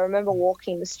well. I remember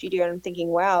walking in the studio and thinking,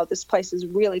 wow, this place is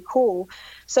really cool.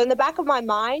 So in the back of my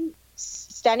mind,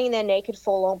 standing there naked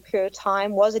for a long period of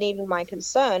time wasn't even my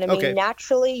concern. I mean,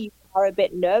 naturally, you are a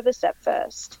bit nervous at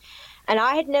first. And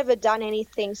I had never done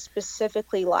anything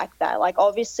specifically like that. Like,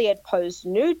 obviously, I'd posed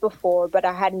nude before, but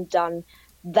I hadn't done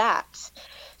that.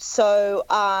 So,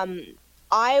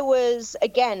 I was,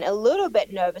 again, a little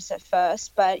bit nervous at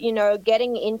first, but,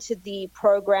 getting into the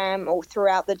program or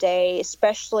throughout the day,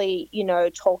 especially,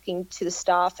 talking to the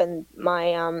staff and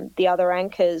my the other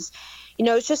anchors,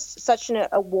 it's just such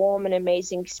a warm and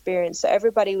amazing experience. So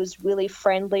everybody was really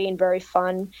friendly and very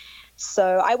fun.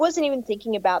 So I wasn't even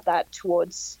thinking about that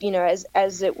towards,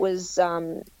 as it was,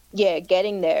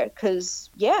 getting there, because,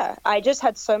 I just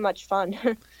had so much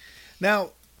fun.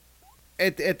 Now,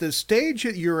 at the stage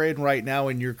that you're in right now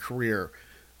in your career,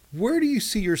 where do you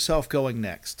see yourself going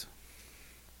next?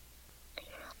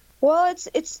 Well,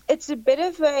 it's a bit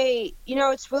of a,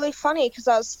 it's really funny because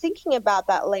I was thinking about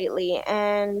that lately,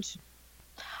 and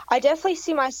I definitely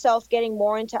see myself getting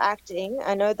more into acting.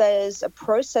 I know there's a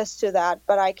process to that,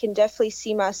 but I can definitely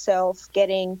see myself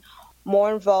getting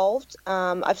more involved.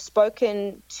 I've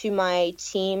spoken to my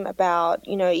team about,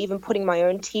 even putting my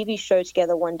own TV show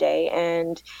together one day.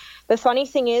 And the funny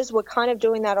thing is, we're kind of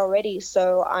doing that already.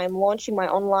 So I'm launching my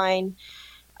online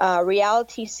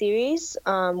reality series,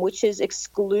 which is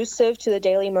exclusive to the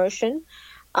Daily Motion.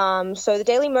 So the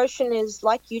Daily Motion is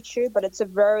like YouTube, but it's a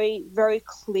very, very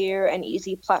clear and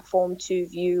easy platform to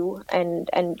view and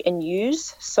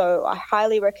use. So I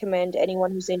highly recommend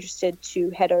anyone who's interested to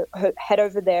head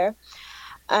over there.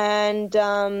 And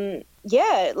I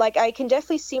can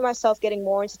definitely see myself getting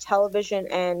more into television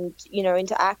and,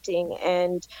 into acting.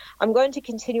 And I'm going to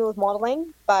continue with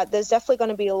modeling, but there's definitely going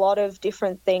to be a lot of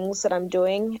different things that I'm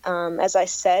doing. As I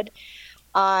said,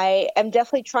 I am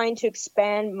definitely trying to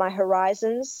expand my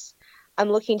horizons. I'm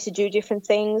looking to do different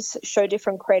things, show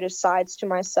different creative sides to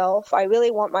myself. I really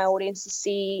want my audience to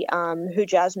see who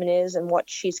Jasmine is and what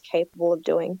she's capable of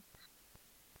doing.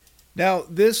 Now,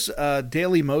 this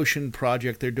Daily Motion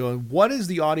project they're doing, what is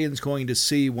the audience going to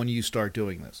see when you start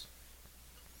doing this?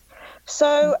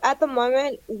 So at the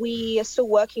moment, we are still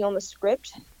working on the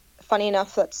script. Funny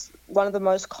enough, that's one of the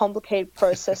most complicated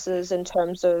processes in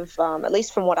terms of, at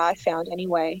least from what I found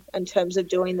anyway, in terms of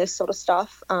doing this sort of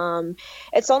stuff.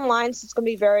 It's online, so it's going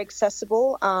to be very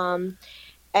accessible.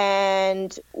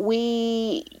 And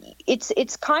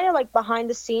it's kind of like behind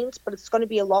the scenes, but it's going to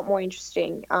be a lot more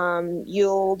interesting.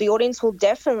 The audience will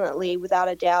definitely, without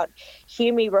a doubt,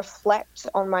 hear me reflect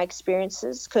on my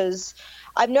experiences, because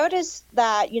I've noticed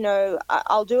that,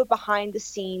 I'll do a behind the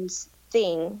scenes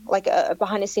thing, like a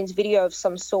behind the scenes video of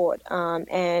some sort,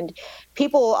 and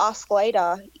people will ask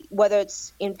later, whether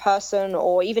it's in person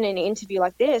or even in an interview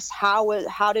like this, how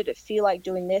did it feel like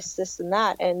doing this and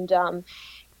that, and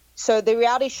so the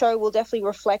reality show will definitely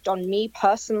reflect on me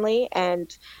personally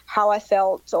and how I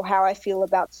felt or how I feel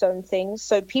about certain things.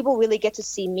 So people really get to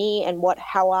see me and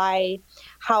how I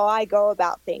go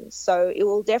about things. So it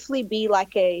will definitely be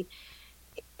like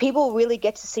people really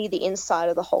get to see the inside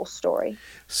of the whole story.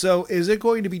 So is it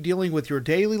going to be dealing with your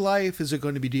daily life? Is it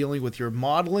going to be dealing with your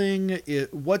modeling?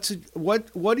 What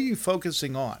are you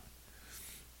focusing on?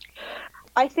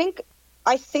 I think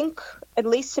at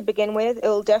least to begin with,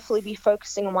 it'll definitely be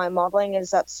focusing on my modeling,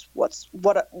 as that's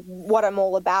what I'm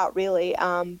all about, really.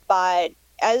 But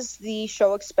as the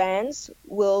show expands,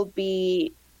 we'll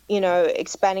be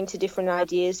expanding to different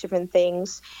ideas, different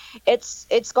things.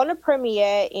 It's going to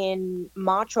premiere in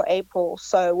March or April,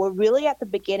 so we're really at the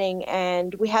beginning,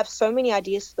 and we have so many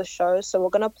ideas for the show. So we're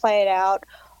going to play it out.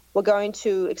 We're going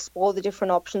to explore the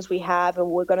different options we have, and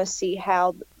we're going to see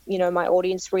how my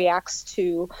audience reacts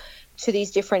to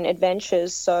these different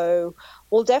adventures. So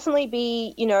we'll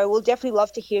definitely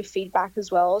love to hear feedback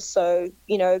as well. So,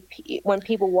 when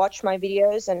people watch my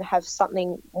videos and have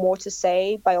something more to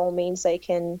say, by all means, they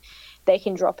can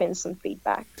drop in some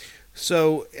feedback.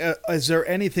 So is there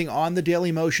anything on the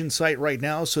Daily Motion site right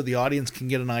now so the audience can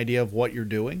get an idea of what you're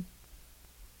doing?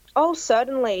 Oh,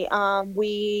 certainly.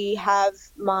 We have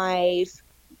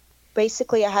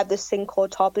basically I have this thing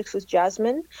called Topics with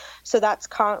Jasmine. So that's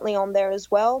currently on there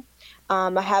as well.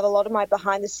 I have a lot of my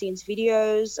behind the scenes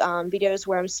videos, videos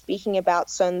where I'm speaking about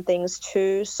certain things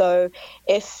too. So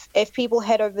if people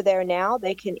head over there now,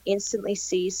 they can instantly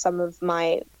see some of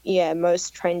my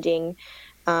most trending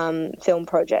film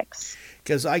projects.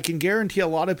 Because I can guarantee a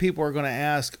lot of people are going to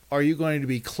ask, are you going to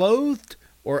be clothed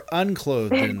or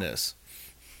unclothed in this?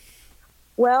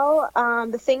 Well,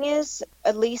 the thing is,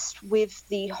 at least with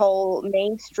the whole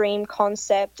mainstream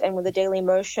concept and with the Daily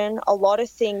Motion, a lot of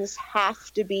things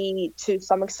have to be, to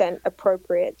some extent,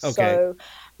 appropriate. Okay. So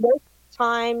most of the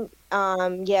time,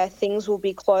 things will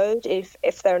be clothed.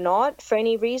 If they're not, for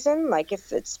any reason, like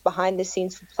if it's behind the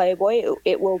scenes for Playboy,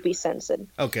 it will be censored.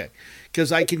 Okay.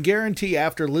 Because I can guarantee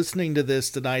after listening to this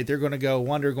tonight, they're going to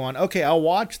going, okay, I'll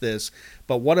watch this,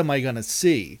 but what am I going to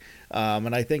see?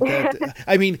 And I think that,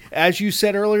 I mean, as you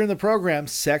said earlier in the program,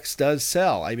 sex does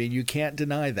sell. I mean, you can't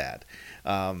deny that.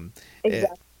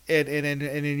 Exactly. And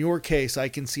in your case, I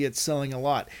can see it selling a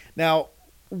lot. Now,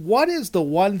 what is the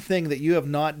one thing that you have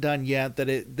not done yet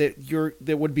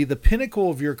that would be the pinnacle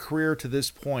of your career to this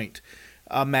point?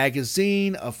 A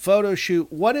magazine, a photo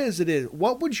shoot? What is it?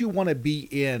 What would you want to be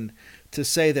in to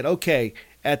say that, okay,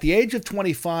 at the age of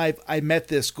 25, I met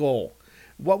this goal?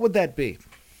 What would that be?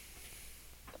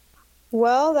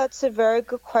 Well, that's a very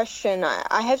good question.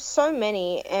 I have so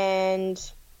many, and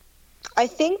I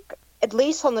think, at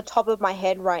least on the top of my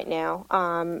head right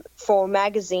now, for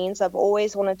magazines, I've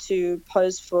always wanted to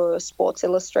pose for Sports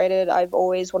Illustrated. I've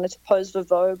always wanted to pose for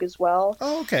Vogue as well.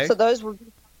 Oh, okay. So those were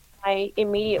my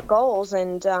immediate goals,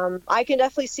 and I can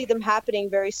definitely see them happening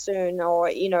very soon, or,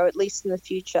 at least in the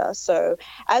future. So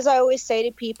as I always say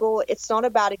to people, it's not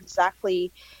about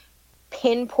exactly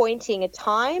pinpointing a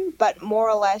time, but more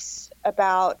or less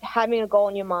about having a goal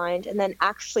in your mind and then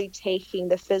actually taking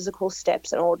the physical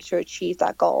steps in order to achieve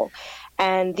that goal.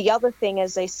 And the other thing,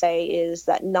 as they say, is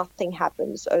that nothing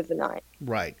happens overnight.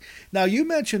 Right. Now, you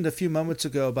mentioned a few moments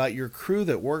ago about your crew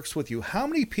that works with you. How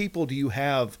many people do you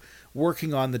have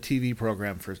working on the TV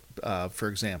program, for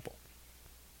example?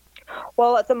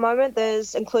 Well, at the moment,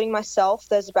 including myself,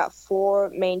 there's about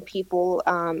 4 main people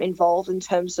involved in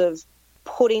terms of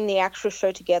putting the actual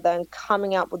show together and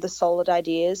coming up with the solid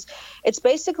ideas. It's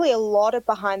basically a lot of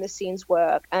behind the scenes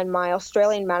work, and my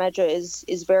Australian manager is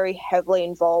very heavily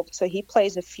involved, so he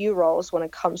plays a few roles when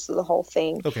it comes to the whole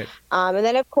thing. Okay. And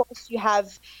then of course you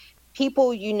have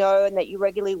people you know and that you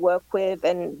regularly work with,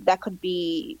 and that could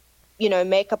be, you know,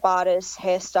 makeup artists,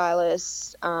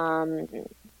 hairstylists,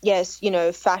 yes, you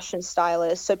know, fashion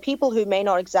stylists. So people who may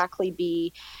not exactly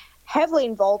be heavily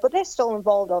involved, but they're still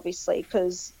involved, obviously,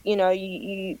 because, you know,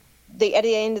 at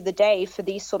the end of the day, for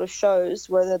these sort of shows,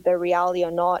 whether they're reality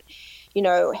or not, you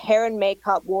know, hair and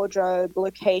makeup, wardrobe,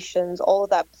 locations, all of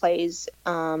that plays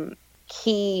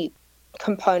key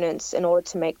components in order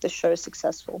to make the show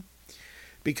successful.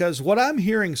 Because what I'm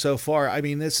hearing so far, I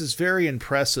mean, this is very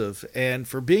impressive. And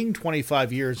for being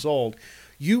 25 years old,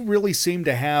 you really seem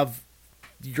to have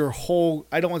your whole,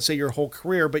 I don't want to say your whole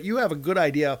career, but you have a good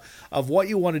idea of what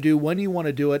you want to do, when you want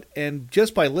to do it. And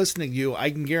just by listening to you, I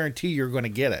can guarantee you're going to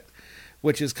get it,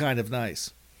 which is kind of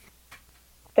nice.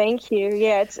 Thank you.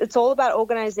 Yeah, it's all about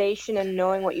organization and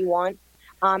knowing what you want.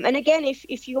 And again,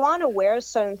 if you aren't aware of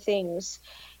certain things,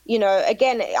 you know,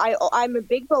 again, I'm a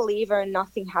big believer in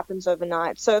nothing happens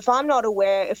overnight. So if I'm not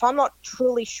aware, if I'm not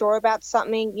truly sure about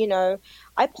something, you know,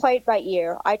 I play it by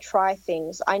ear. I try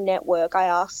things. I network. I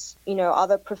ask, you know,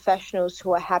 other professionals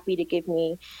who are happy to give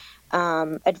me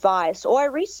advice, or I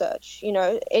research, you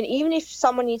know, and even if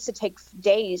someone needs to take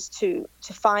days to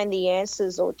find the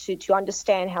answers or to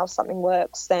understand how something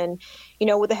works, then, you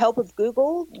know, with the help of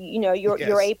Google, you know,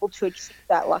 you're able to achieve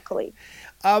that, luckily.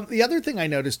 The other thing I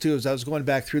noticed too is I was going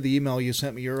back through the email you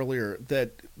sent me earlier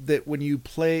that when you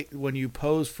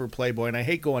pose for Playboy, and I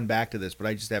hate going back to this, but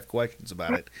I just have questions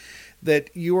about it, that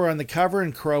you were on the cover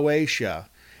in Croatia,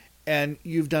 and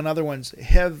you've done other ones.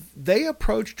 Have they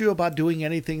approached you about doing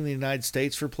anything in the United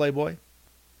States for Playboy?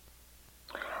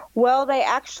 Well, they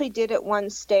actually did at one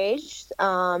stage.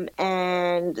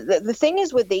 And the thing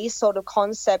is with these sort of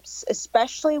concepts,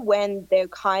 especially when they're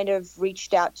kind of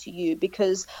reached out to you,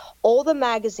 because all the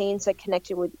magazines are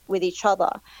connected with each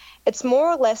other, it's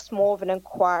more or less more of an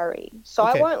inquiry. So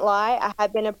okay. I won't lie, I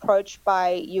have been approached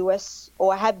by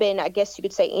I have been, I guess you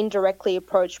could say, indirectly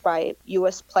approached by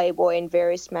US Playboy and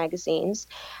various magazines.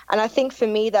 And I think for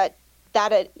me that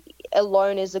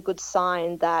alone is a good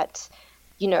sign that,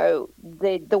 you know,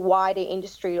 the wider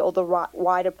industry or the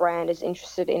wider brand is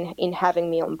interested in having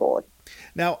me on board.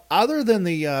 Now, other than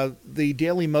the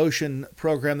Daily Motion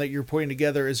program that you're putting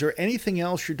together, is there anything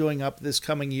else you're doing up this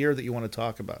coming year that you want to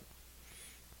talk about?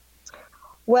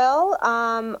 Well,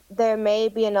 there may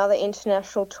be another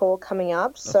international tour coming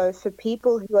up. So for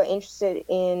people who are interested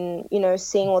in, you know,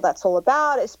 seeing what that's all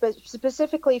about,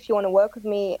 specifically if you want to work with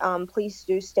me, please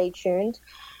do stay tuned.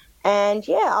 And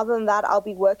yeah, other than that, I'll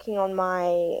be working on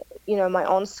my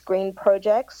on-screen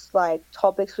projects like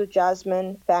Topics with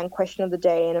Jasmine, Fan Question of the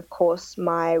Day, and of course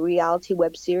my reality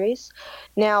web series.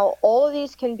 Now, all of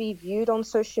these can be viewed on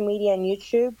social media and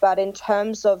YouTube, but in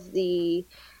terms of from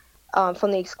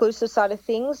the exclusive side of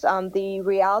things, the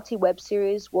reality web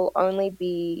series will only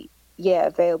be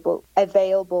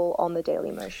available on the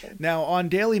Daily Motion. Now, on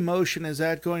Daily Motion, is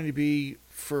that going to be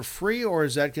for free, or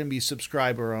is that going to be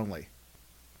subscriber only?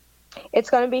 It's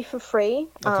going to be for free.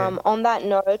 Okay. On that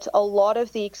note, a lot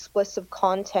of the explicit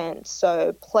content,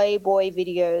 so Playboy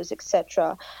videos,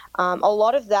 etc., a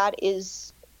lot of that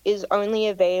is only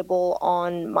available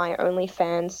on my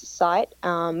OnlyFans site.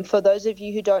 For those of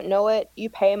you who don't know it, you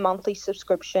pay a monthly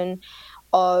subscription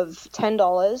of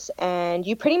 $10, and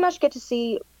you pretty much get to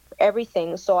see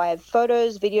everything. So I have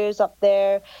photos, videos up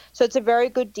there. So it's a very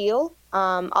good deal.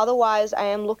 Otherwise, I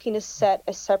am looking to set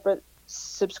a separate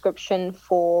subscription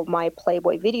for my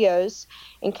Playboy videos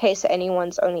in case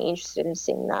anyone's only interested in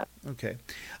seeing that. Okay.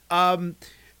 And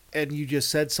you just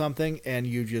said something, and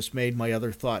you just made my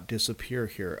other thought disappear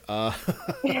here.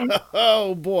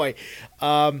 Oh boy.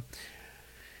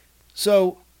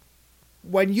 So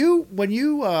when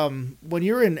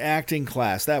you're in acting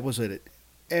class, that was it,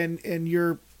 and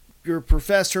your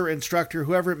professor, instructor,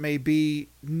 whoever it may be,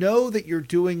 know that you're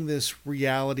doing this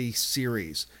reality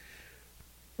series.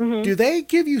 Mm-hmm. Do they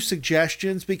give you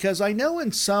suggestions? Because I know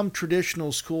in some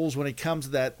traditional schools, when it comes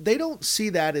to that, they don't see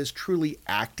that as truly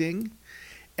acting.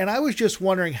 And I was just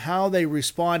wondering how they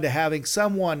respond to having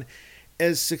someone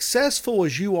as successful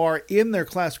as you are in their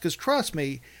class. Because trust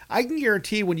me, I can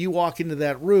guarantee when you walk into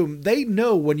that room, they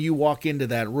know when you walk into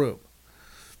that room.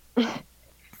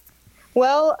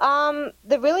 Well,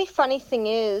 the really funny thing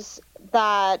is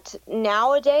that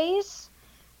nowadays,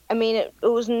 I mean, it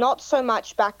was not so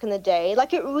much back in the day.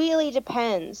 Like, it really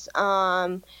depends.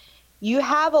 You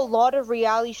have a lot of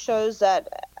reality shows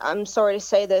that, I'm sorry to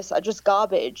say this, are just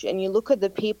garbage. And you look at the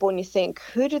people and you think,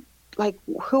 who did like,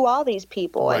 who are these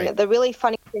people? Right. And the really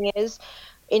funny thing is,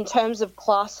 in terms of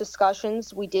class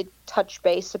discussions, we did touch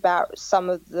base about some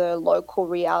of the local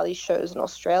reality shows in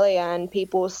Australia, and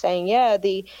people were saying, yeah,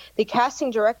 the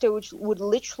casting director would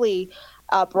literally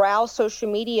browse social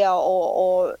media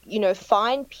or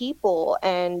find people,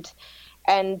 and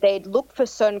they'd look for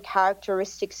certain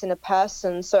characteristics in a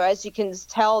person. So as you can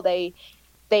tell, they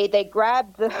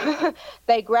grab the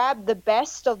they grab the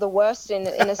best of the worst in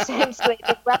a sense. They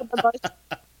grab the most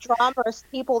dramas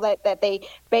people that they,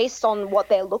 based on what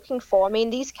they're looking for. I mean,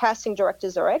 these casting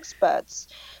directors are experts.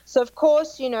 So of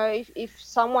course, if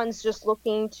someone's just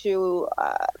looking to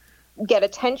get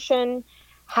attention,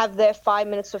 have their 5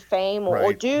 minutes of fame, or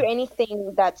Right. do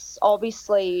anything that's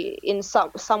obviously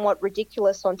somewhat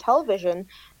ridiculous on television,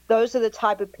 those are the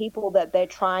type of people that they're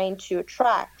trying to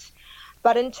attract.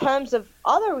 But in terms of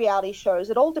other reality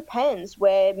shows, it all depends.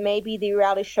 Where maybe the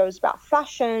reality show is about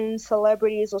fashion,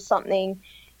 celebrities, or something.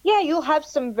 Yeah, you'll have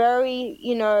some very,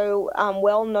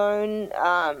 well-known,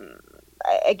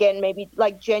 again, maybe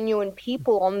like genuine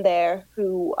people on there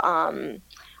who,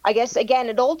 I guess, again,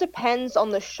 it all depends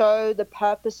on the show, the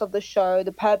purpose of the show,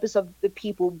 the purpose of the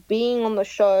people being on the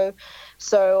show.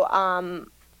 So,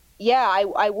 yeah,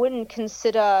 I would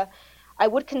consider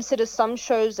some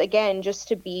shows, again, just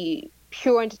to be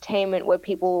pure entertainment, where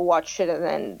people will watch it and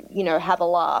then, have a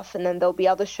laugh. And then there'll be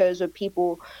other shows where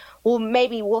people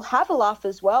will have a laugh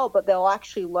as well, but they'll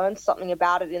actually learn something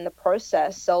about it in the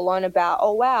process. They'll learn about,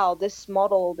 oh, wow, this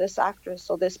model, this actress,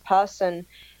 or this person,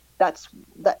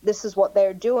 this is what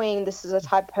they're doing. This is the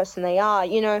type of person they are,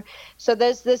 So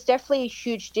there's definitely a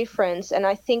huge difference. And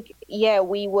I think, yeah,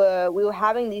 we were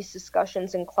having these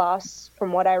discussions in class,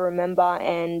 from what I remember.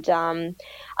 And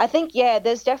I think, yeah,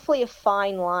 there's definitely a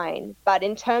fine line. But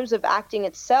in terms of acting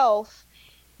itself,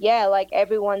 yeah, like,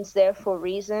 everyone's there for a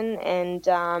reason. And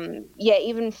yeah,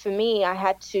 even for me, I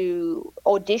had to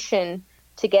audition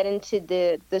to get into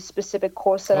the specific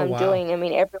course that I'm doing. I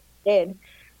mean, everyone did.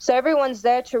 So everyone's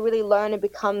there to really learn and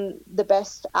become the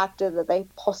best actor that they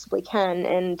possibly can.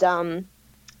 And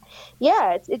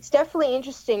yeah, it's definitely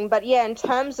interesting. But yeah, in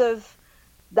terms of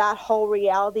that whole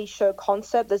reality show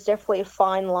concept, there's definitely a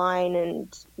fine line.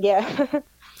 And yeah.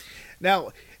 Now,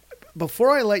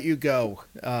 before I let you go,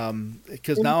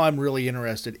 because now I'm really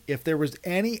interested, if there was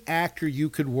any actor you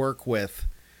could work with,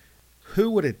 who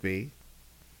would it be?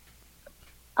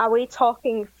 Are we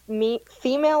talking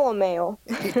female or male?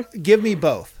 Give me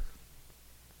both.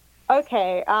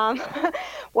 Okay.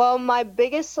 Well, my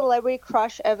biggest celebrity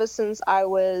crush ever since I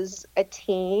was a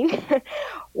teen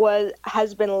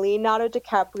has been Leonardo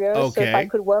DiCaprio. Okay. So if I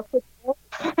could work with him,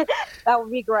 that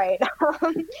would be great.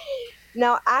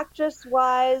 Now,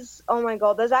 actress-wise, oh my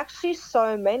God, there's actually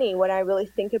so many when I really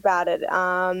think about it.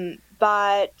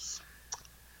 But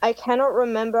I cannot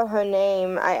remember her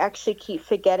name. I actually keep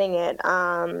forgetting it.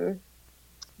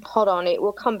 Hold on, it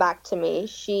will come back to me.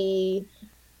 She's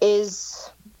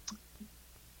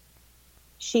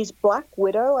Black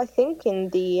Widow, I think, in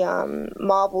the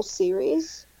Marvel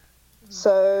series.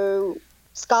 So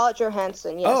Scarlett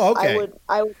Johansson, yes. Oh, okay.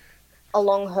 I would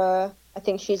along her. I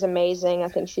think she's amazing. I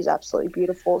think she's absolutely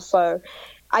beautiful. So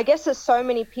I guess there's so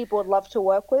many people I'd love to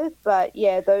work with, but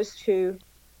yeah, those two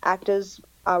actors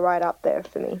are right up there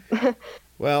for me.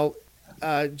 Well,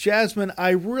 Jasmine,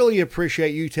 I really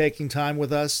appreciate you taking time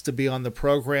with us to be on the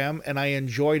program, and I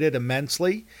enjoyed it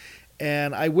immensely.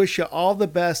 And I wish you all the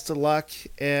best of luck.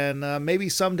 And maybe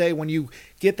someday when you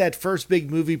get that first big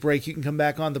movie break, you can come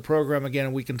back on the program again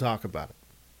and we can talk about it.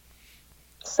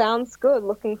 Sounds good.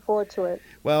 Looking forward to it.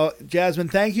 Well, Jasmine,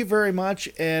 thank you very much.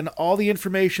 And all the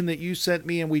information that you sent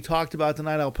me and we talked about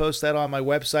tonight, I'll post that on my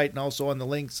website and also on the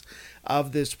links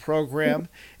of this program.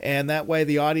 And that way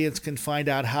the audience can find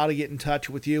out how to get in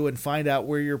touch with you and find out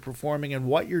where you're performing and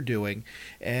what you're doing.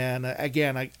 And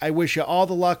again, I wish you all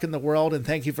the luck in the world. And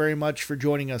thank you very much for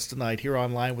joining us tonight here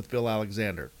online with Bill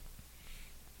Alexander.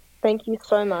 Thank you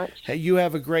so much. Hey, you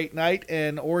have a great night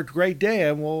or a great day,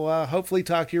 and we'll hopefully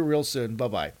talk to you real soon.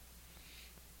 Bye-bye.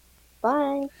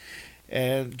 Bye.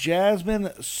 And Jasmine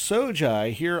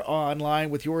Sojai here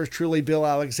online with yours truly, Bill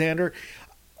Alexander.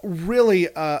 Really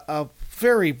a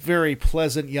very, very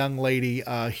pleasant young lady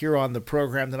here on the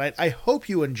program tonight. I hope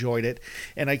you enjoyed it.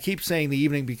 And I keep saying the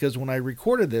evening because when I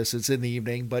recorded this, it's in the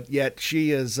evening, but yet she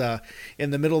is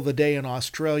in the middle of the day in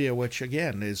Australia, which,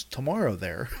 again, is tomorrow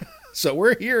there. So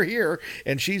we're here,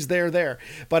 and she's there.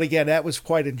 But again, that was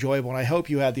quite enjoyable, and I hope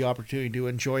you had the opportunity to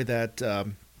enjoy that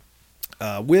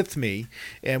with me.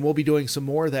 And we'll be doing some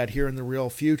more of that here in the real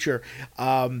future.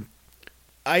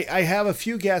 I have a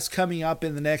few guests coming up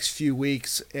in the next few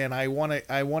weeks, and I want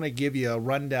to give you a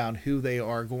rundown who they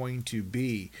are going to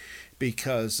be,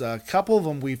 because a couple of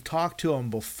them we've talked to them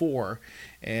before,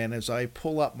 and as I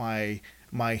pull up my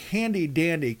handy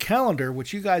dandy calendar,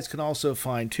 which you guys can also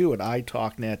find too at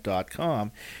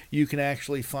italknet.com, you can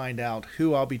actually find out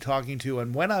who I'll be talking to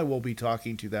and when I will be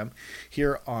talking to them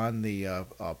here on the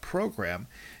program.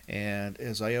 And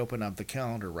as I open up the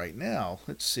calendar right now,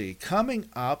 let's see, coming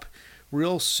up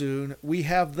real soon, we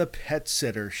have the pet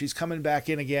sitter. She's coming back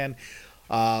in again.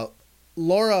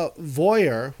 Laura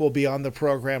Voyer will be on the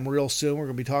program real soon. We're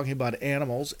going to be talking about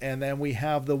animals. And then we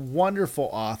have the wonderful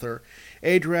author,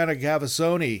 Adriana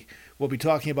Gavazzoni, will be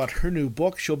talking about her new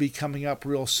book. She'll be coming up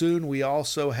real soon. We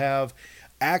also have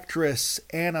actress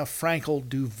Anna Frankel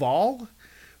Duval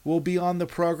will be on the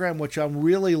program, which I'm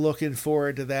really looking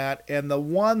forward to that. And the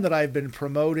one that I've been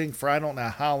promoting for I don't know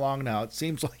how long now, it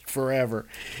seems like forever,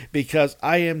 because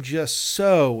I am just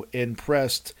so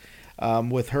impressed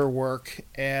with her work.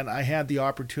 And I had the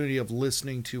opportunity of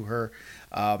listening to her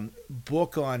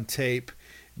book on tape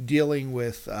dealing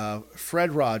with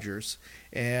Fred Rogers,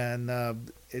 and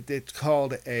it's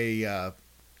called a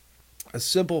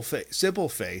Simple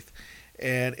Faith.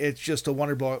 And it's just a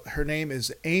wonder book. Her name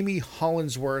is Amy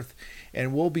Hollingsworth,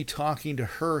 and we'll be talking to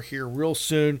her here real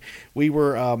soon. We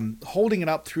were holding it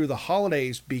up through the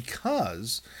holidays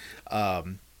because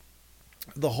the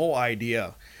whole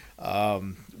idea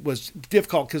was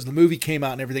difficult because the movie came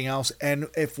out and everything else. And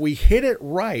if we hit it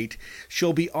right,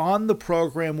 she'll be on the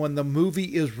program when the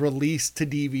movie is released to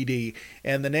DVD.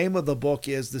 And the name of the book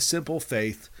is The Simple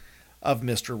Faith of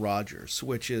Mr. Rogers,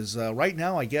 which is right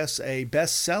now, I guess, a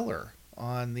bestseller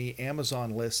on the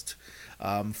Amazon list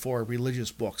for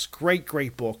religious books.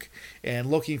 Great book,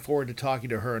 and looking forward to talking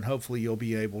to her, and hopefully you'll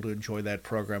be able to enjoy that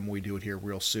program when we do it here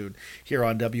real soon, here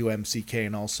on WMCK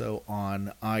and also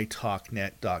on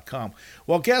italknet.com.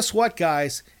 Well, guess what,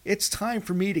 guys? It's time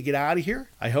for me to get out of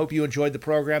here. I hope you enjoyed the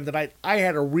program tonight. I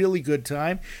had a really good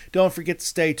time. Don't forget to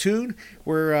stay tuned.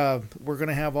 We're going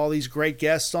to have all these great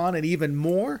guests on and even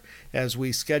more as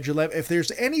we schedule them. If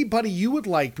there's anybody you would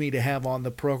like me to have on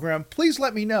the program, please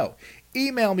let me know.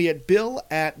 Email me at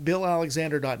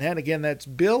bill@billalexander.net. Again, that's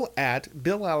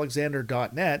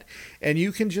bill@billalexander.net. And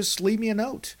you can just leave me a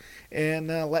note and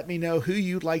let me know who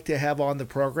you'd like to have on the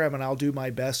program, and I'll do my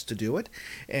best to do it.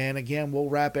 And again, we'll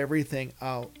wrap everything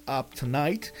up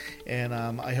tonight. And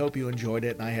I hope you enjoyed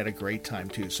it, and I had a great time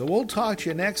too. So we'll talk to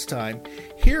you next time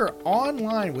here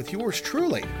online with yours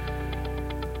truly,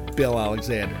 Bill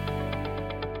Alexander.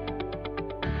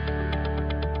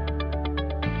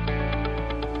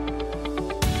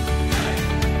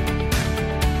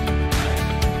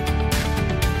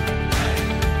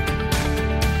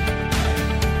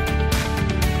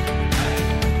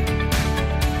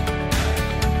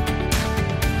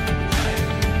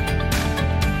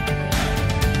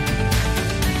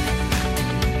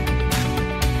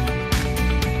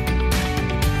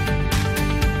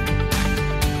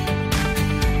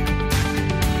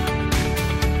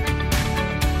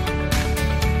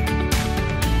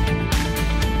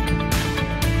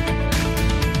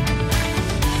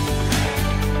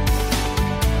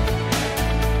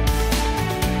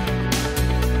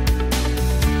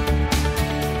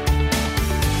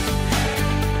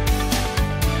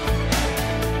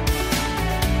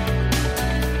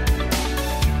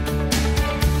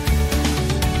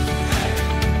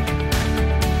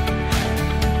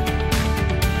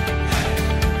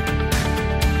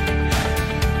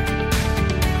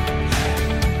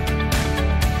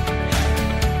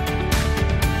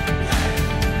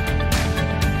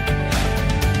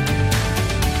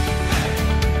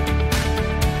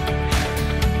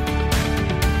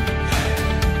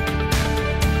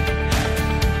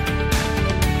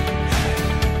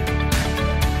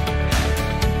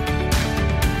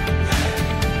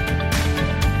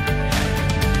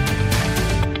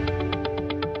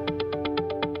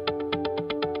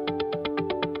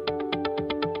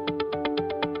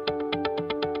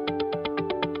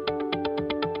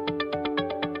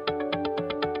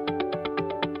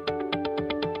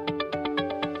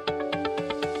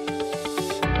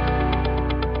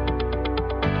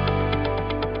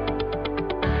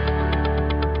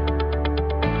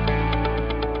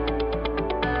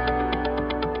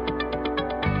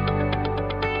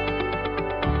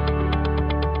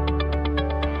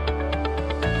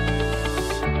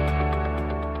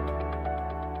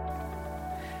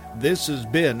 This has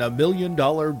been a $1 Million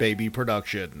Baby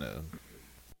production.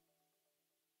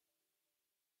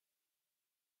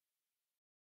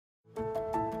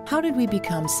 How did we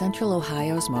become Central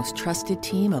Ohio's most trusted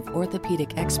team of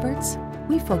orthopedic experts?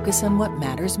 We focus on what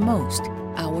matters most,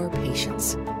 our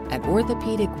patients. At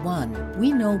Orthopedic One,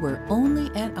 we know we're only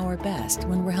at our best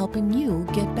when we're helping you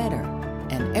get better.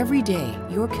 And every day,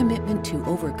 your commitment to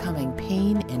overcoming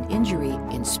pain and injury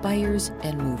inspires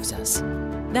and moves us.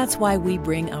 That's why we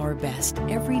bring our best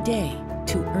every day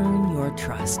to earn your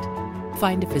trust.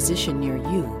 Find a physician near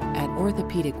you at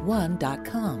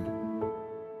orthopedic1.com.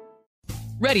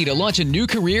 Ready to launch a new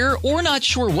career or not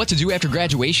sure what to do after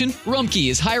graduation?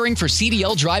 Rumpke is hiring for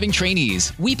CDL driving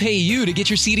trainees. We pay you to get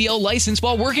your CDL license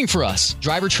while working for us.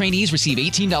 Driver trainees receive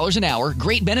 $18 an hour,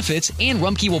 great benefits, and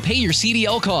Rumpke will pay your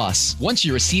CDL costs. Once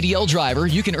you're a CDL driver,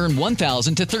 you can earn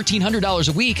 $1,000 to $1,300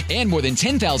 a week and more than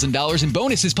 $10,000 in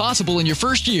bonuses possible in your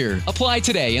first year. Apply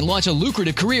today and launch a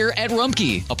lucrative career at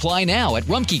Rumpke. Apply now at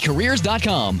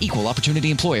rumpkecareers.com. Equal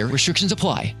opportunity employer. Restrictions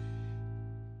apply.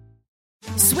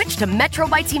 Switch to Metro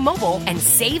by T-Mobile and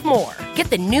save more. Get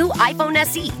the new iPhone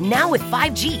SE now with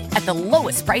 5G at the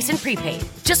lowest price in prepaid,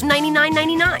 just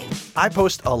 $99.99. I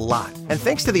post a lot, and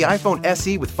thanks to the iPhone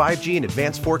SE with 5G and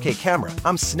advanced 4K camera,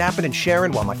 I'm snapping and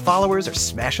sharing while my followers are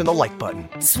smashing the like button.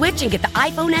 Switch and get the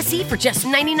iPhone SE for just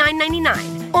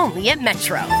 $99.99, only at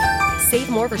Metro. Save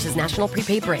more versus national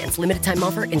prepaid brands. Limited time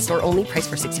offer, in-store only. Price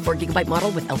for 64GB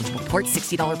model with eligible ports,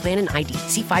 $60 plan and ID.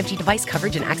 See 5G device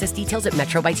coverage and access details at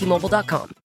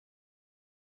metrobytmobile.com.